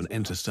surface of an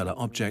interstellar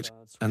object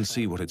and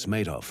see what it's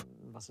made of.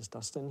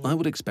 I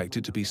would expect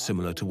it to be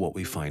similar to what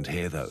we find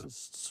here, though.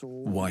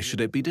 Why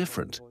should it be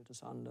different?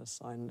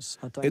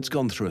 It's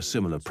gone through a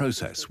similar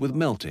process with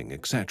melting,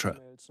 etc.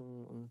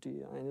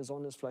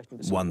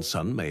 One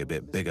sun may be a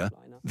bit bigger,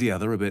 the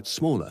other a bit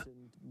smaller,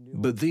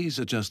 but these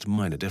are just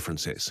minor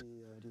differences.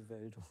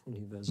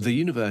 The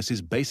universe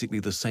is basically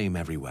the same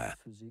everywhere,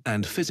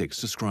 and physics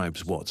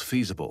describes what's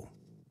feasible.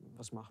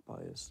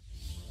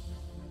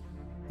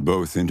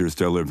 Both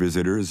interstellar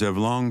visitors have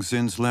long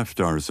since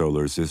left our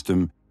solar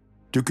system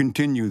to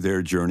continue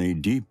their journey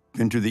deep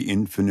into the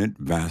infinite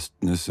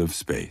vastness of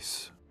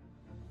space.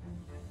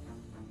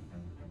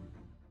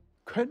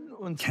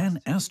 Can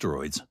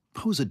asteroids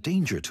pose a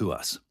danger to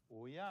us?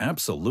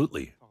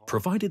 Absolutely,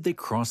 provided they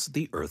cross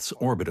the Earth's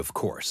orbit, of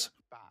course.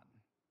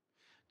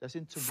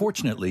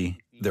 Fortunately,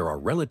 there are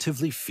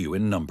relatively few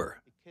in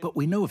number, but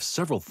we know of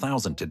several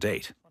thousand to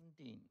date.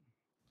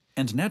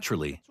 And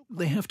naturally,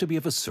 they have to be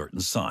of a certain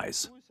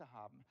size.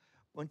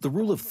 The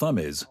rule of thumb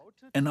is,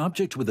 an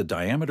object with a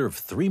diameter of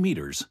 3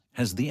 meters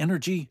has the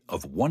energy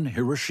of 1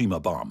 Hiroshima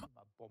bomb.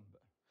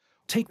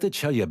 Take the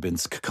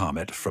Chelyabinsk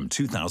comet from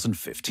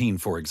 2015,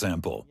 for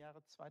example.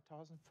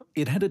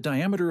 It had a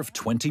diameter of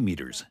 20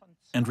 meters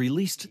and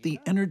released the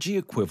energy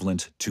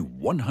equivalent to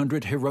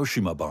 100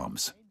 Hiroshima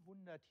bombs.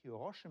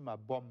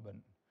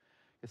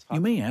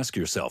 You may ask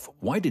yourself,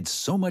 why did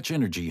so much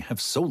energy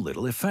have so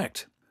little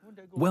effect?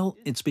 Well,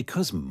 it's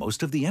because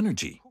most of the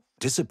energy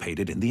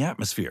dissipated in the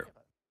atmosphere.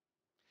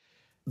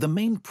 The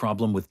main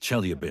problem with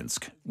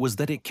Chelyabinsk was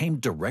that it came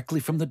directly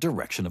from the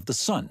direction of the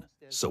sun,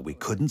 so we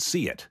couldn't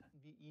see it.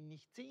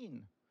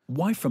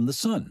 Why from the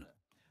sun?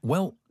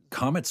 Well,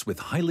 comets with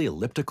highly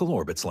elliptical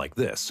orbits like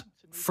this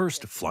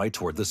first fly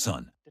toward the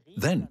sun,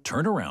 then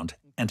turn around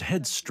and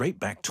head straight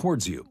back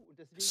towards you.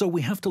 So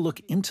we have to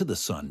look into the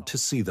sun to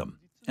see them.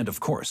 And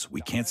of course,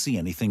 we can't see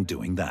anything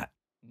doing that.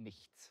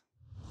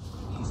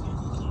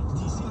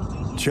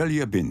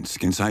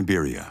 Chelyabinsk in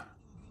Siberia.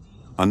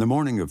 On the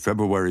morning of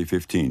February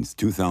 15,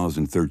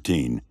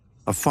 2013,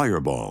 a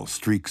fireball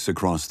streaks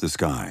across the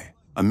sky,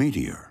 a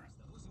meteor.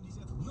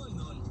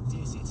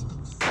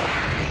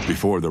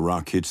 Before the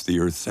rock hits the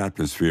Earth's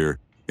atmosphere,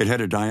 it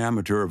had a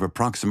diameter of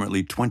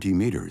approximately 20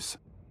 meters.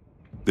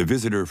 The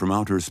visitor from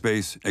outer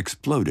space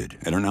exploded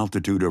at an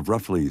altitude of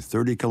roughly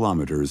 30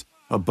 kilometers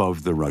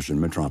above the Russian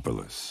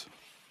metropolis.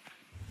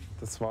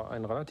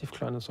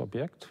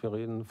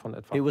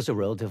 It was a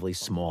relatively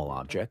small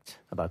object,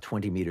 about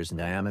 20 meters in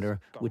diameter,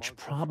 which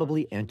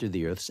probably entered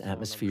the Earth's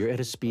atmosphere at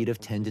a speed of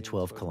 10 to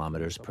 12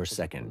 kilometers per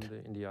second.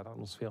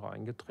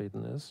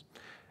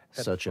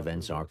 Such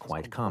events are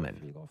quite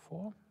common.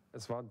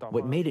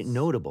 What made it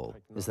notable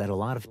is that a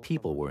lot of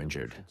people were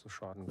injured.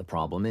 The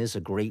problem is a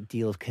great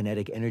deal of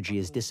kinetic energy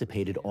is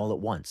dissipated all at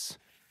once.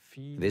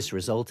 This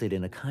resulted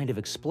in a kind of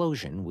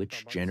explosion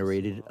which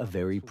generated a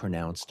very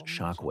pronounced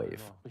shock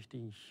wave.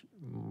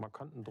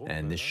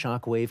 And this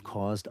shock wave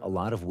caused a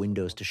lot of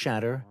windows to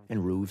shatter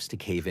and roofs to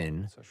cave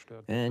in,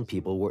 and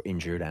people were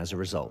injured as a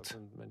result.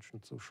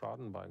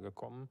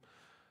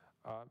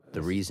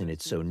 The reason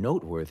it's so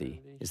noteworthy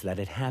is that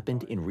it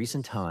happened in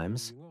recent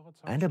times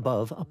and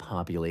above a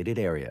populated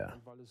area.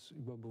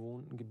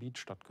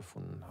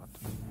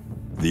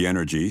 The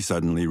energy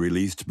suddenly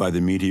released by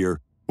the meteor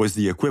was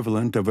the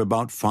equivalent of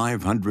about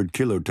 500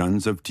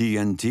 kilotons of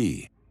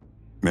TNT,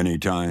 many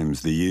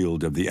times the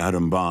yield of the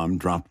atom bomb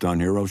dropped on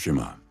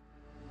Hiroshima.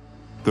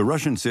 The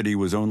Russian city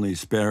was only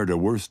spared a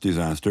worse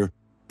disaster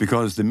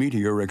because the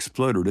meteor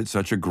exploded at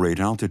such a great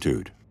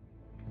altitude.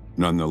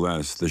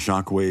 Nonetheless, the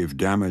shock wave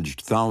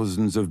damaged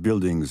thousands of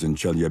buildings in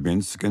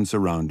Chelyabinsk and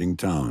surrounding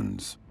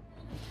towns.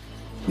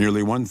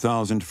 Nearly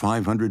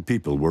 1,500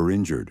 people were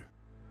injured,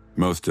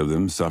 most of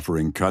them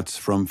suffering cuts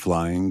from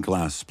flying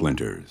glass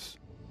splinters.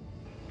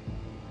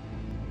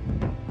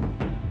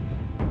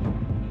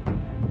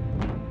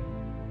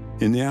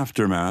 In the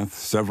aftermath,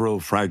 several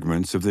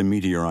fragments of the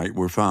meteorite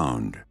were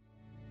found,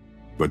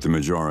 but the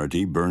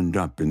majority burned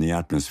up in the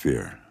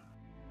atmosphere.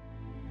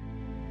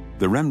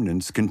 The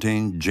remnants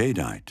contained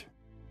jadeite,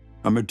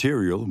 a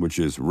material which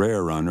is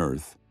rare on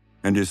Earth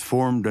and is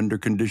formed under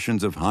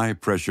conditions of high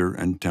pressure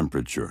and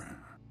temperature.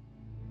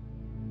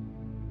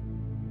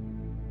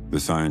 The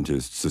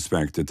scientists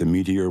suspect that the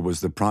meteor was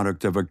the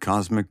product of a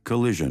cosmic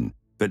collision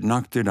that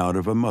knocked it out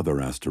of a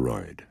mother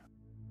asteroid.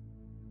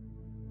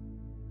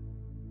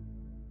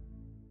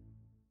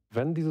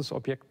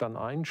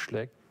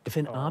 If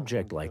an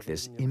object like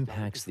this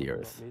impacts the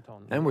Earth,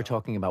 and we're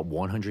talking about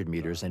 100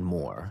 meters and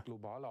more,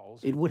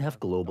 it would have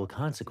global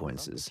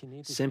consequences,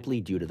 simply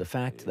due to the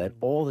fact that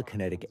all the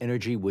kinetic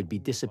energy would be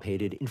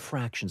dissipated in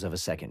fractions of a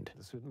second.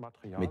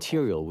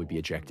 Material would be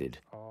ejected.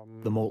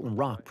 The molten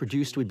rock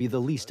produced would be the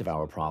least of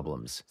our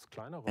problems.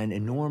 An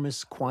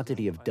enormous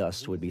quantity of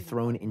dust would be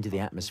thrown into the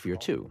atmosphere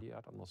too.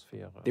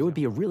 There would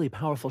be a really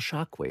powerful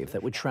shock wave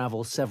that would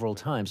travel several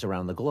times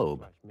around the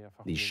globe.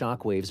 These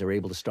shock waves are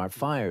able to start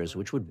fires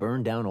which would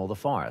burn down all the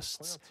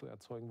forests.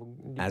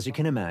 As you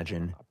can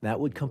imagine, that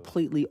would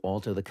completely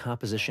alter the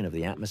composition of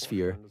the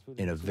atmosphere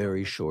in a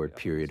very short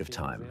period of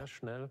time.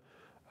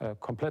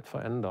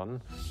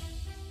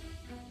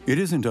 It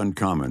isn't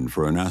uncommon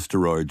for an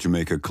asteroid to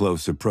make a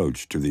close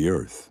approach to the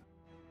Earth.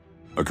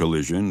 A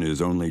collision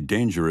is only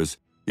dangerous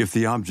if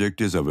the object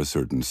is of a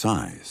certain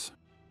size.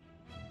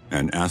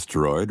 An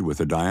asteroid with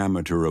a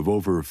diameter of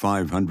over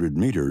 500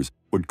 meters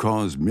would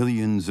cause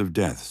millions of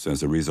deaths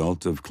as a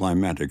result of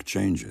climatic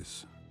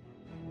changes.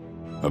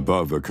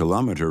 Above a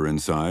kilometer in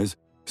size,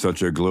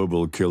 such a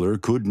global killer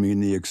could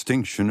mean the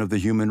extinction of the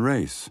human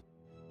race.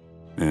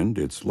 And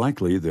it's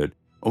likely that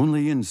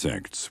only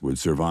insects would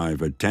survive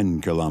a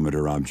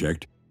 10-kilometer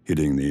object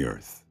hitting the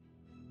Earth.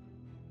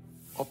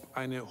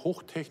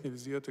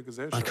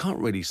 I can't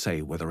really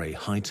say whether a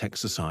high-tech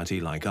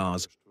society like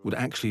ours would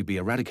actually be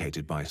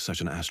eradicated by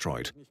such an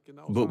asteroid,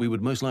 but we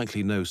would most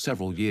likely know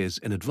several years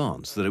in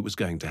advance that it was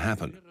going to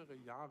happen.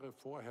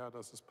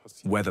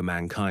 Whether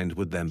mankind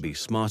would then be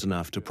smart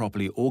enough to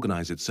properly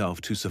organize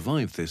itself to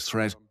survive this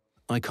threat,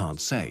 I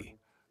can't say.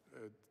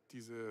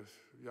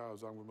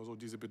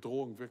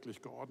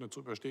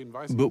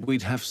 But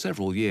we'd have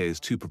several years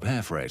to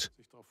prepare for it.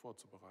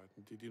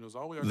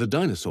 The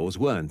dinosaurs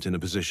weren't in a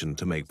position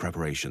to make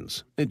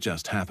preparations. It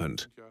just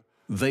happened.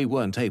 They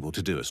weren't able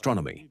to do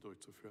astronomy.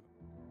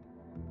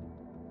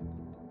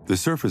 The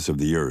surface of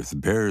the Earth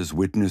bears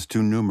witness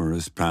to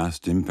numerous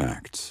past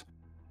impacts.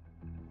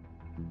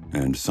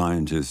 And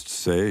scientists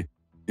say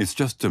it's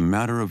just a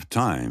matter of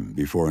time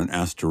before an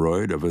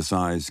asteroid of a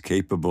size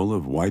capable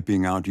of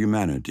wiping out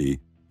humanity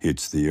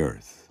hits the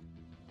Earth.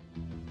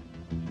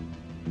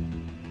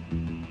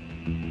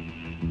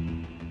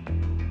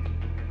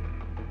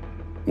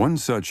 One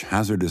such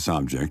hazardous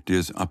object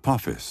is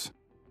Apophis.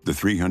 The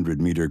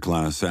 300-meter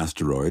class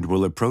asteroid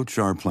will approach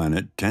our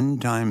planet 10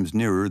 times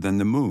nearer than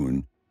the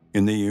Moon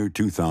in the year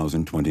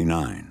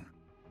 2029.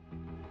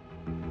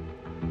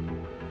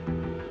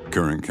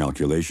 Current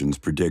calculations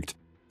predict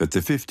that the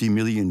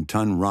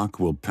 50-million-ton rock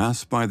will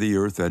pass by the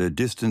Earth at a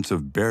distance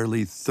of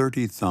barely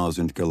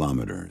 30,000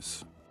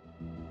 kilometers.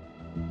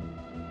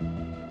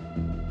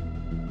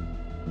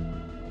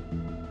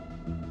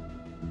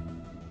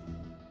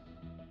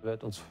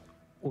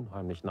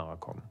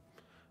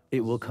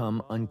 It will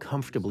come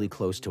uncomfortably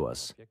close to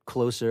us,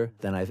 closer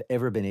than I've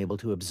ever been able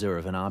to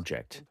observe an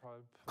object.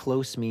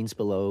 Close means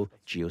below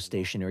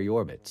geostationary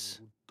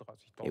orbits.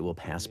 It will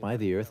pass by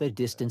the Earth at a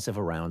distance of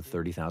around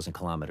 30,000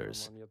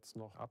 kilometers.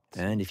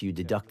 And if you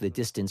deduct the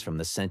distance from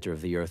the center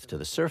of the Earth to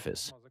the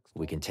surface,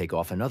 we can take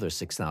off another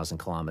 6,000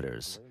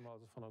 kilometers.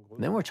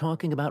 Then we're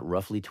talking about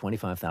roughly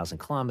 25,000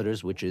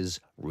 kilometers, which is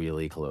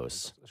really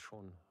close.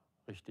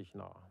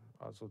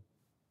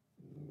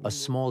 A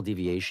small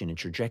deviation in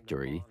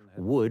trajectory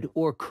would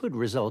or could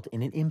result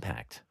in an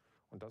impact.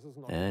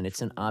 And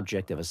it's an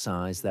object of a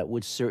size that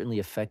would certainly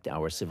affect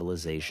our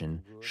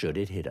civilization should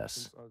it hit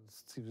us.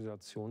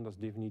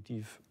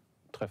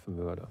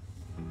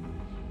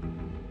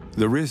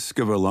 The risk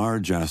of a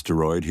large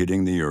asteroid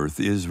hitting the Earth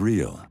is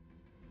real,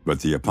 but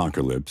the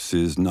apocalypse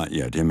is not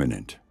yet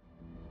imminent.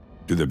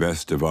 To the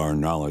best of our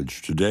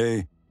knowledge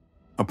today,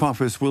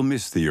 Apophis will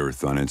miss the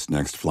Earth on its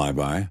next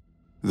flyby,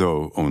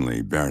 though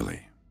only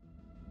barely.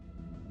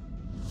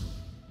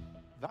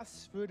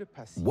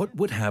 What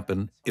would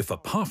happen if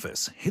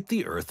Apophis hit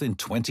the Earth in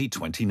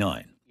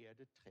 2029?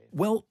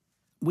 Well,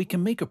 we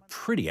can make a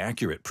pretty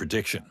accurate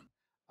prediction.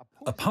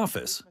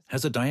 Apophis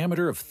has a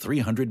diameter of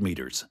 300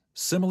 meters,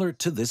 similar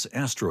to this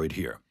asteroid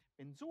here.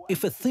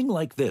 If a thing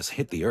like this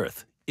hit the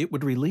Earth, it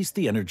would release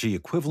the energy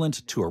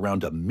equivalent to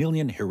around 1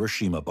 million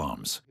Hiroshima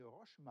bombs.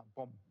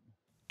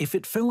 If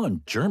it fell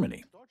on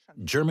Germany,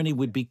 Germany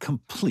would be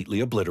completely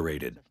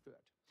obliterated.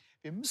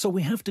 So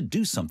we have to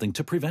do something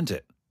to prevent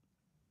it.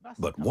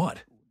 But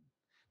what?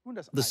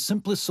 The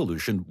simplest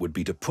solution would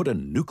be to put a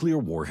nuclear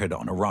warhead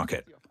on a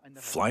rocket,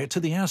 fly it to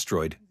the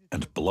asteroid,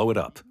 and blow it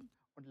up.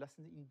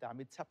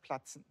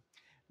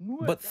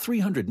 But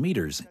 300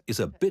 meters is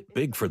a bit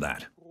big for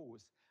that.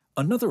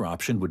 Another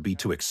option would be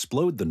to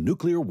explode the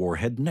nuclear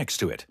warhead next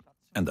to it,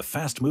 and the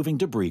fast-moving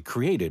debris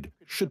created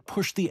should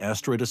push the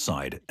asteroid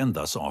aside and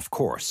thus off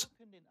course.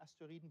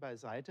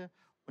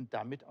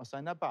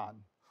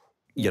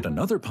 Yet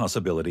another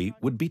possibility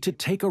would be to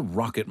take a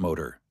rocket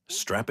motor,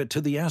 strap it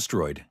to the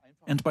asteroid,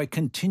 and by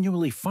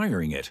continually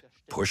firing it,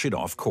 push it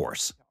off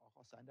course.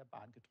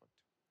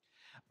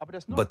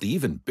 But the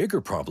even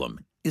bigger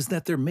problem is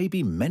that there may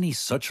be many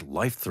such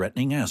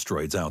life-threatening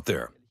asteroids out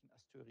there.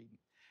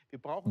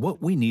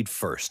 What we need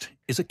first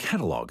is a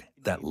catalog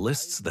that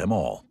lists them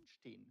all.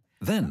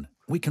 Then,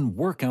 we can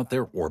work out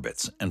their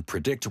orbits and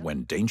predict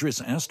when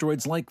dangerous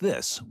asteroids like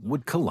this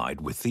would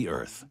collide with the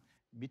Earth.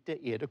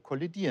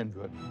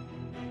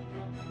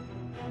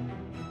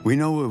 We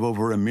know of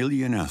over 1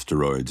 million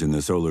asteroids in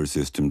the solar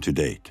system to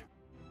date.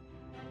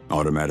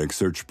 Automatic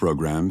search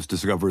programs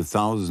discover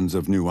thousands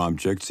of new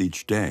objects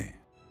each day.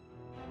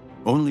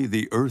 Only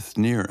the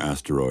Earth-near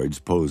asteroids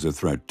pose a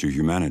threat to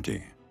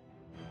humanity.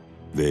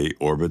 They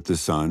orbit the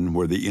Sun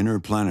where the inner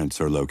planets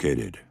are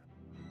located.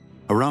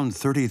 Around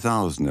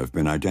 30,000 have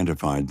been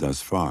identified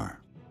thus far.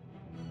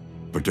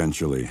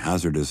 Potentially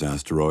hazardous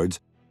asteroids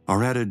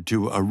are added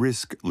to a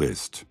risk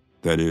list,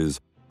 that is,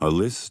 a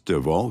list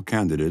of all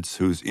candidates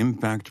whose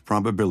impact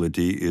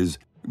probability is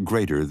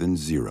greater than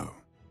 0.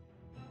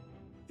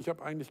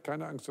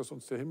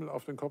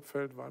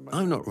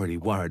 I'm not really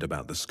worried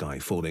about the sky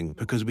falling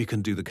because we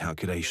can do the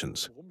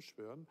calculations.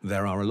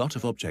 There are a lot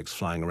of objects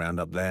flying around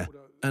up there,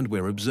 and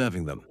we're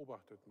observing them.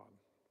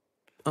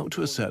 Up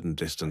to a certain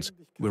distance,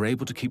 we're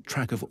able to keep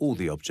track of all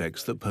the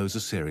objects that pose a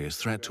serious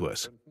threat to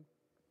us.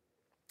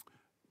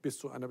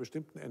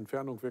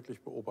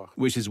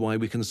 Which is why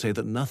we can say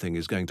that nothing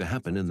is going to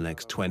happen in the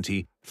next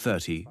 20,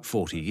 30,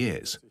 40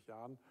 years.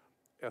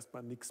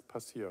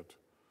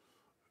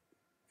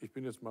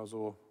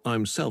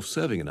 I'm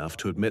self-serving enough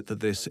to admit that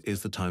this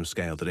is the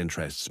timescale that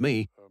interests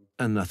me,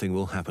 and nothing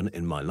will happen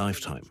in my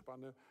lifetime.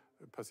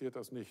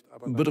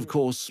 But of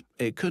course,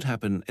 it could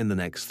happen in the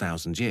next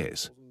 1,000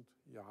 years.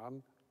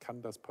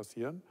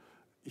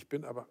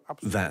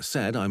 That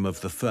said, I'm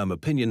of the firm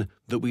opinion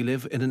that we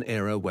live in an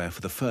era where,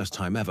 for the first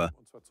time ever,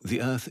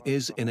 the Earth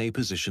is in a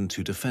position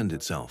to defend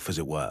itself, as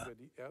it were.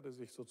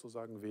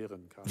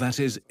 That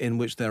is, in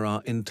which there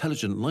are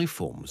intelligent life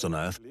forms on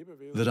Earth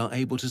that are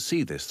able to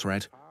see this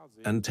threat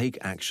and take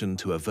action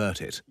to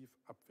avert it.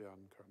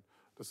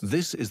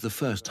 This is the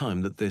first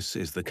time that this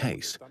is the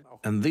case,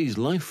 and these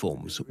life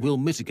forms will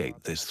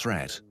mitigate this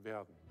threat.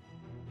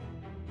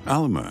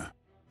 ALMA,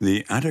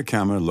 the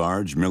Atacama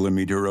Large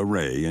Millimeter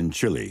Array in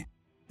Chile,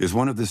 is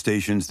one of the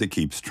stations that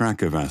keeps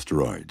track of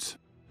asteroids.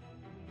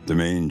 The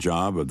main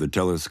job of the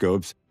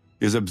telescopes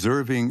is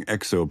observing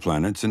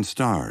exoplanets and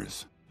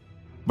stars,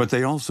 but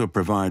they also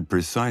provide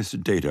precise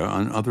data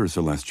on other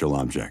celestial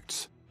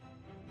objects.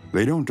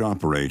 They don't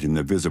operate in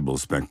the visible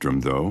spectrum,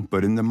 though,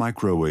 but in the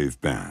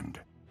microwave band.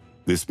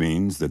 This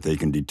means that they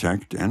can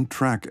detect and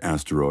track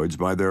asteroids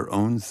by their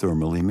own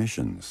thermal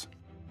emissions.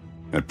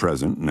 At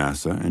present,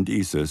 NASA and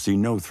ESA see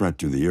no threat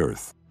to the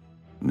Earth.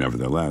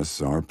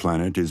 Nevertheless, our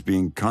planet is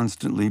being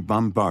constantly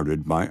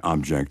bombarded by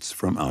objects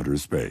from outer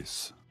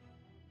space.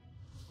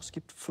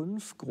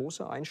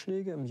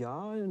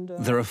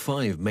 There are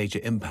 5 major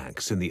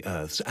impacts in the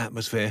Earth's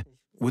atmosphere,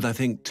 with I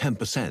think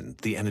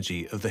 10% the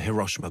energy of the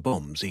Hiroshima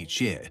bombs each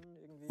year,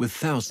 with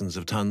thousands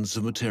of tons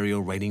of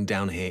material raining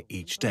down here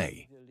each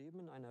day.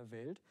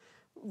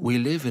 We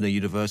live in a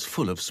universe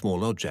full of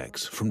small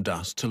objects, from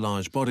dust to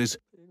large bodies,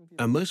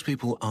 and most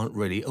people aren't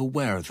really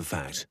aware of the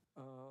fact.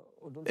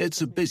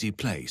 It's a busy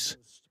place.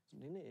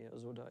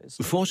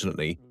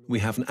 Fortunately, we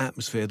have an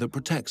atmosphere that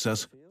protects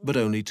us, but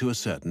only to a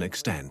certain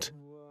extent.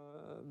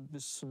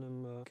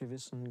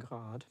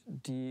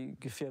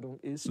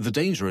 The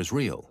danger is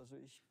real.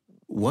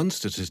 One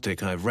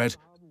statistic I've read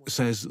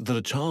says that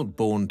a child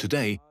born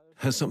today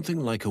has something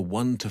like a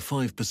 1 to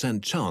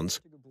 5% chance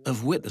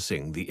of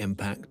witnessing the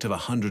impact of a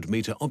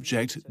 100-meter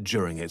object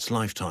during its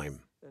lifetime.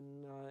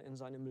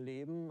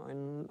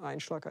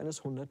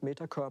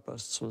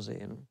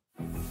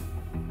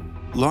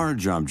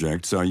 Large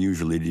objects are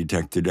usually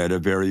detected at a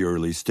very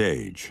early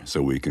stage,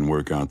 so we can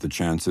work out the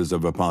chances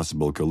of a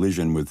possible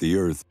collision with the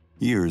Earth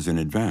years in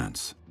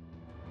advance.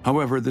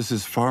 However, this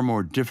is far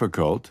more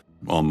difficult,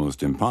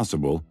 almost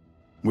impossible,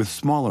 with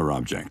smaller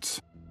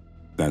objects.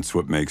 That's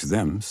what makes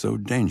them so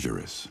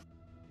dangerous.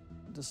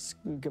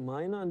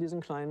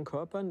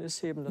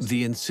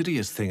 The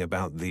insidious thing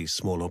about these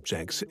small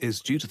objects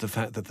is due to the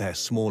fact that they're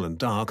small and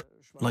dark,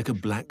 like a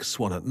black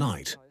swan at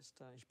night.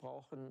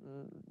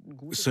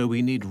 So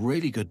we need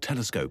really good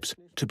telescopes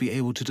to be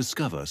able to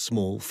discover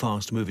small,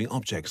 fast-moving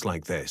objects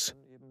like this.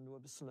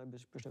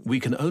 We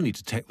can only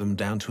detect them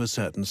down to a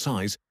certain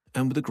size,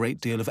 and with a great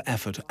deal of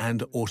effort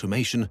and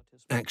automation,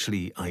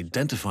 actually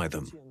identify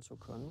them.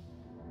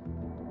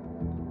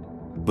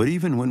 But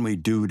even when we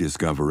do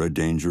discover a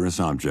dangerous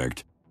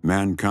object,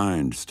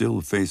 mankind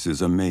still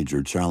faces a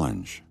major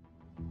challenge.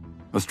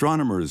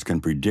 Astronomers can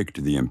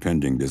predict the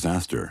impending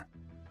disaster,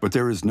 but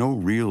there is no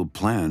real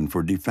plan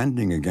for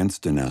defending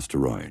against an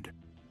asteroid.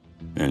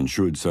 And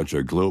should such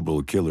a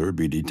global killer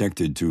be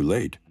detected too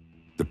late,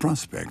 the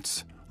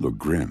prospects look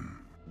grim.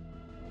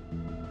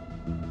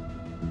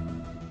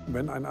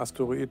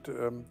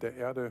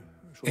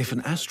 If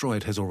an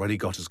asteroid has already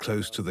got as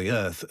close to the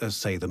Earth as,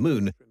 say, the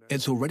Moon,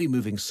 it's already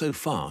moving so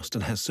fast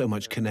and has so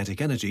much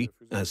kinetic energy,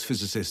 as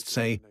physicists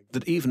say,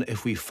 that even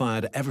if we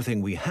fired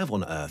everything we have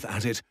on Earth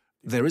at it,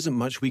 there isn't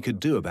much we could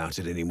do about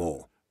it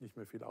anymore.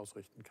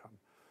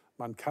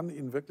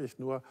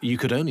 You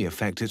could only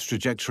affect its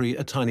trajectory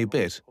a tiny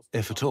bit,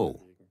 if at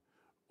all.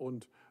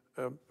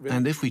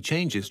 And if we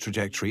change its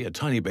trajectory a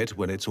tiny bit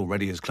when it's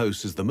already as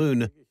close as the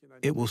Moon,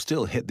 it will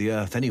still hit the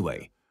Earth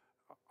anyway.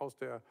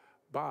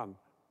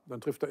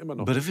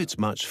 But if it's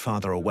much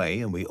farther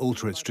away and we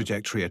alter its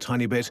trajectory a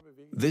tiny bit,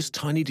 this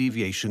tiny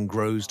deviation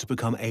grows to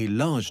become a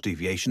large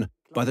deviation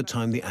by the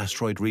time the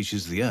asteroid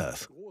reaches the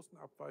Earth.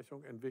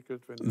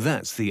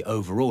 That's the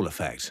overall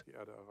effect.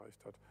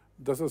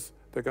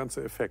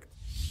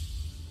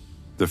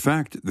 The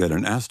fact that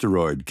an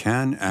asteroid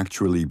can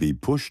actually be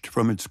pushed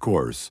from its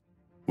course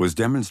was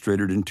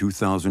demonstrated in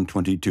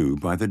 2022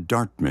 by the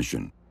DART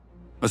mission,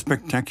 a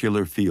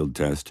spectacular field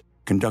test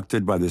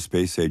conducted by the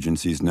space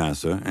agencies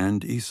NASA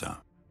and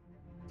ESA.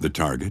 The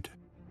target?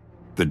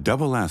 The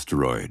double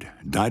asteroid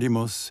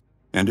Didymos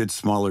and its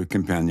smaller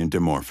companion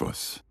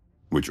Dimorphos,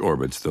 which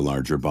orbits the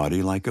larger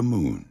body like a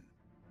moon.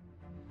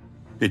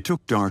 It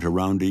took DART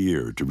around a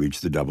year to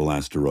reach the double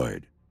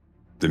asteroid.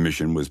 The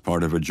mission was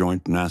part of a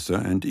joint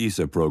NASA and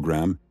ESA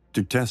program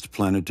to test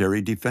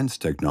planetary defense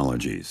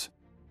technologies.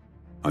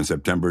 On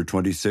September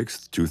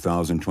 26,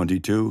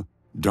 2022,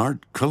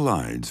 DART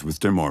collides with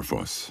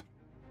Dimorphos.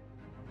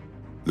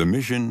 The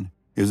mission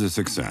is a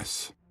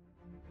success.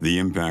 The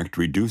impact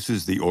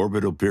reduces the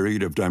orbital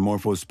period of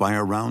Dimorphos by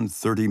around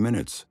 30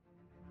 minutes.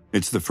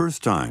 It's the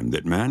first time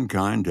that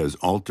mankind has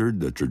altered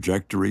the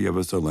trajectory of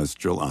a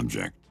celestial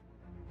object.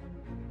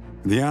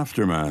 The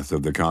aftermath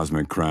of the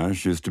cosmic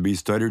crash is to be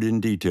studied in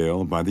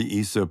detail by the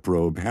ESA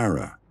probe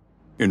Hera,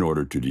 in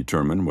order to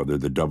determine whether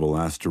the double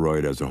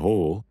asteroid as a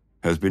whole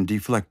has been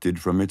deflected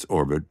from its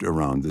orbit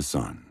around the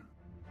Sun.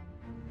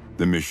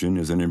 The mission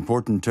is an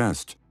important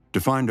test to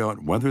find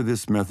out whether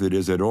this method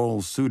is at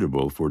all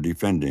suitable for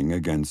defending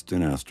against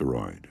an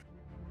asteroid.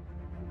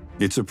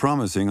 It's a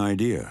promising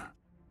idea,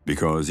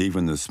 because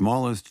even the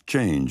smallest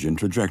change in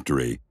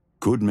trajectory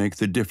could make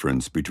the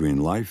difference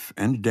between life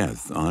and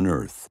death on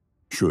Earth,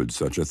 should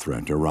such a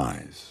threat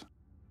arise.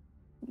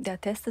 The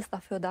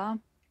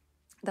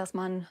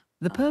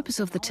purpose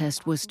of the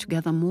test was to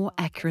gather more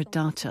accurate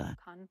data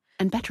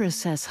and better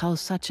assess how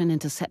such an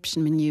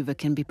interception maneuver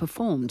can be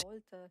performed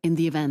in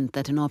the event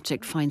that an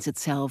object finds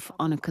itself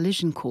on a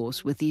collision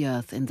course with the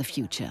Earth in the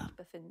future.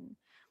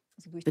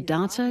 The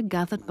data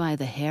gathered by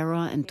the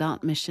Hera and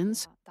DART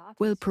missions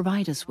will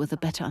provide us with a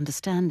better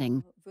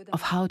understanding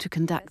of how to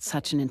conduct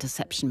such an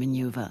interception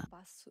maneuver,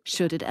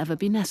 should it ever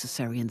be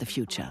necessary in the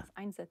future.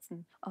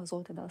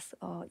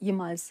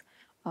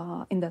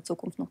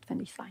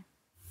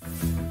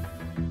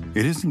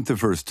 It isn't the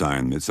first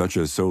time that such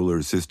a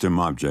solar system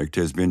object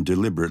has been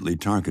deliberately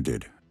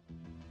targeted.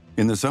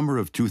 In the summer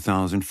of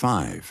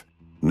 2005,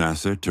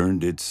 NASA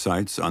turned its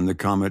sights on the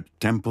comet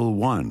Tempel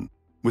 1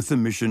 with the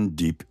mission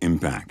Deep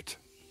Impact.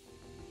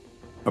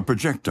 A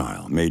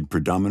projectile made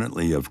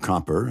predominantly of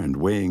copper and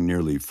weighing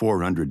nearly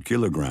 400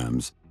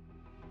 kilograms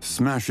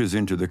smashes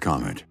into the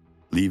comet,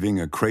 leaving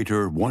a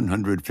crater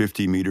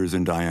 150 meters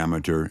in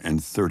diameter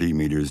and 30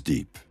 meters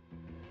deep.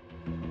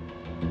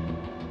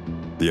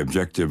 The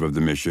objective of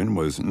the mission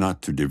was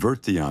not to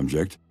divert the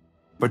object,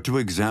 but to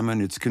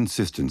examine its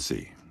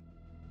consistency.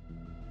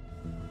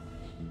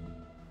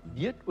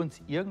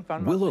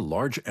 Will a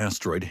large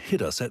asteroid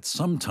hit us at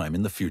some time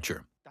in the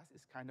future?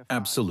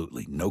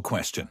 Absolutely, no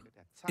question.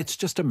 It's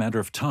just a matter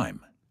of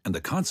time, and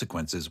the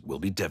consequences will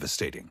be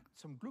devastating.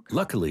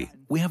 Luckily,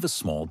 we have a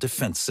small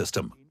defense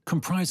system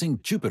comprising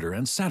Jupiter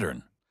and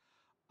Saturn.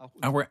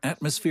 Our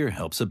atmosphere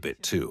helps a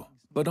bit too,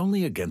 but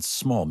only against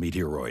small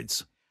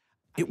meteoroids.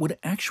 It would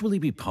actually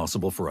be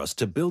possible for us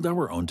to build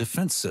our own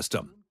defense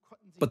system,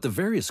 but the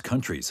various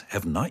countries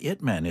have not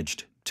yet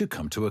managed to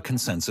come to a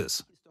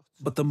consensus.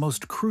 But the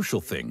most crucial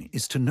thing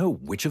is to know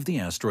which of the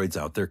asteroids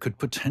out there could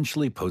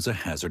potentially pose a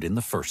hazard in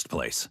the first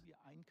place.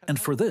 And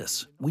for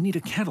this, we need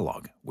a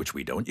catalog, which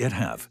we don't yet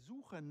have.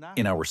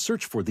 In our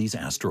search for these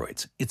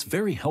asteroids, it's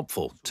very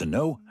helpful to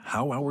know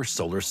how our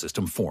solar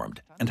system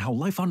formed and how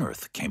life on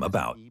Earth came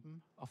about.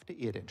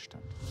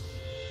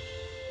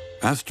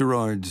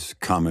 Asteroids,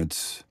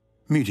 comets,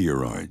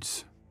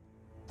 meteoroids.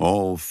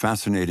 All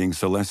fascinating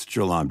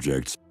celestial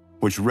objects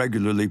which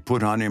regularly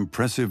put on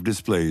impressive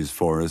displays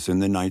for us in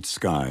the night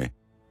sky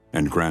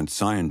and grant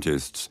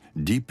scientists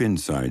deep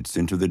insights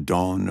into the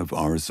dawn of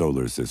our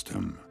solar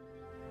system.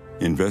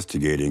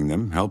 Investigating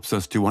them helps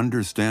us to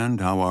understand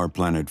how our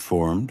planet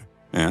formed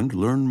and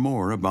learn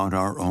more about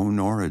our own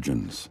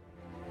origins.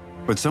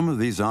 But some of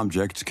these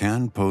objects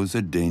can pose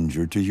a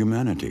danger to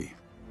humanity.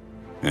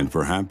 And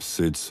perhaps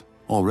it's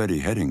already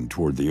heading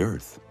toward the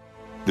Earth,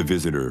 the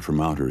visitor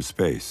from outer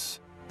space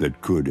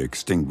that could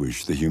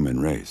extinguish the human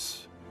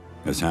race,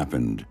 as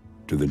happened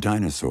to the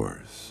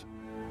dinosaurs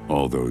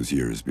all those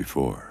years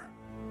before.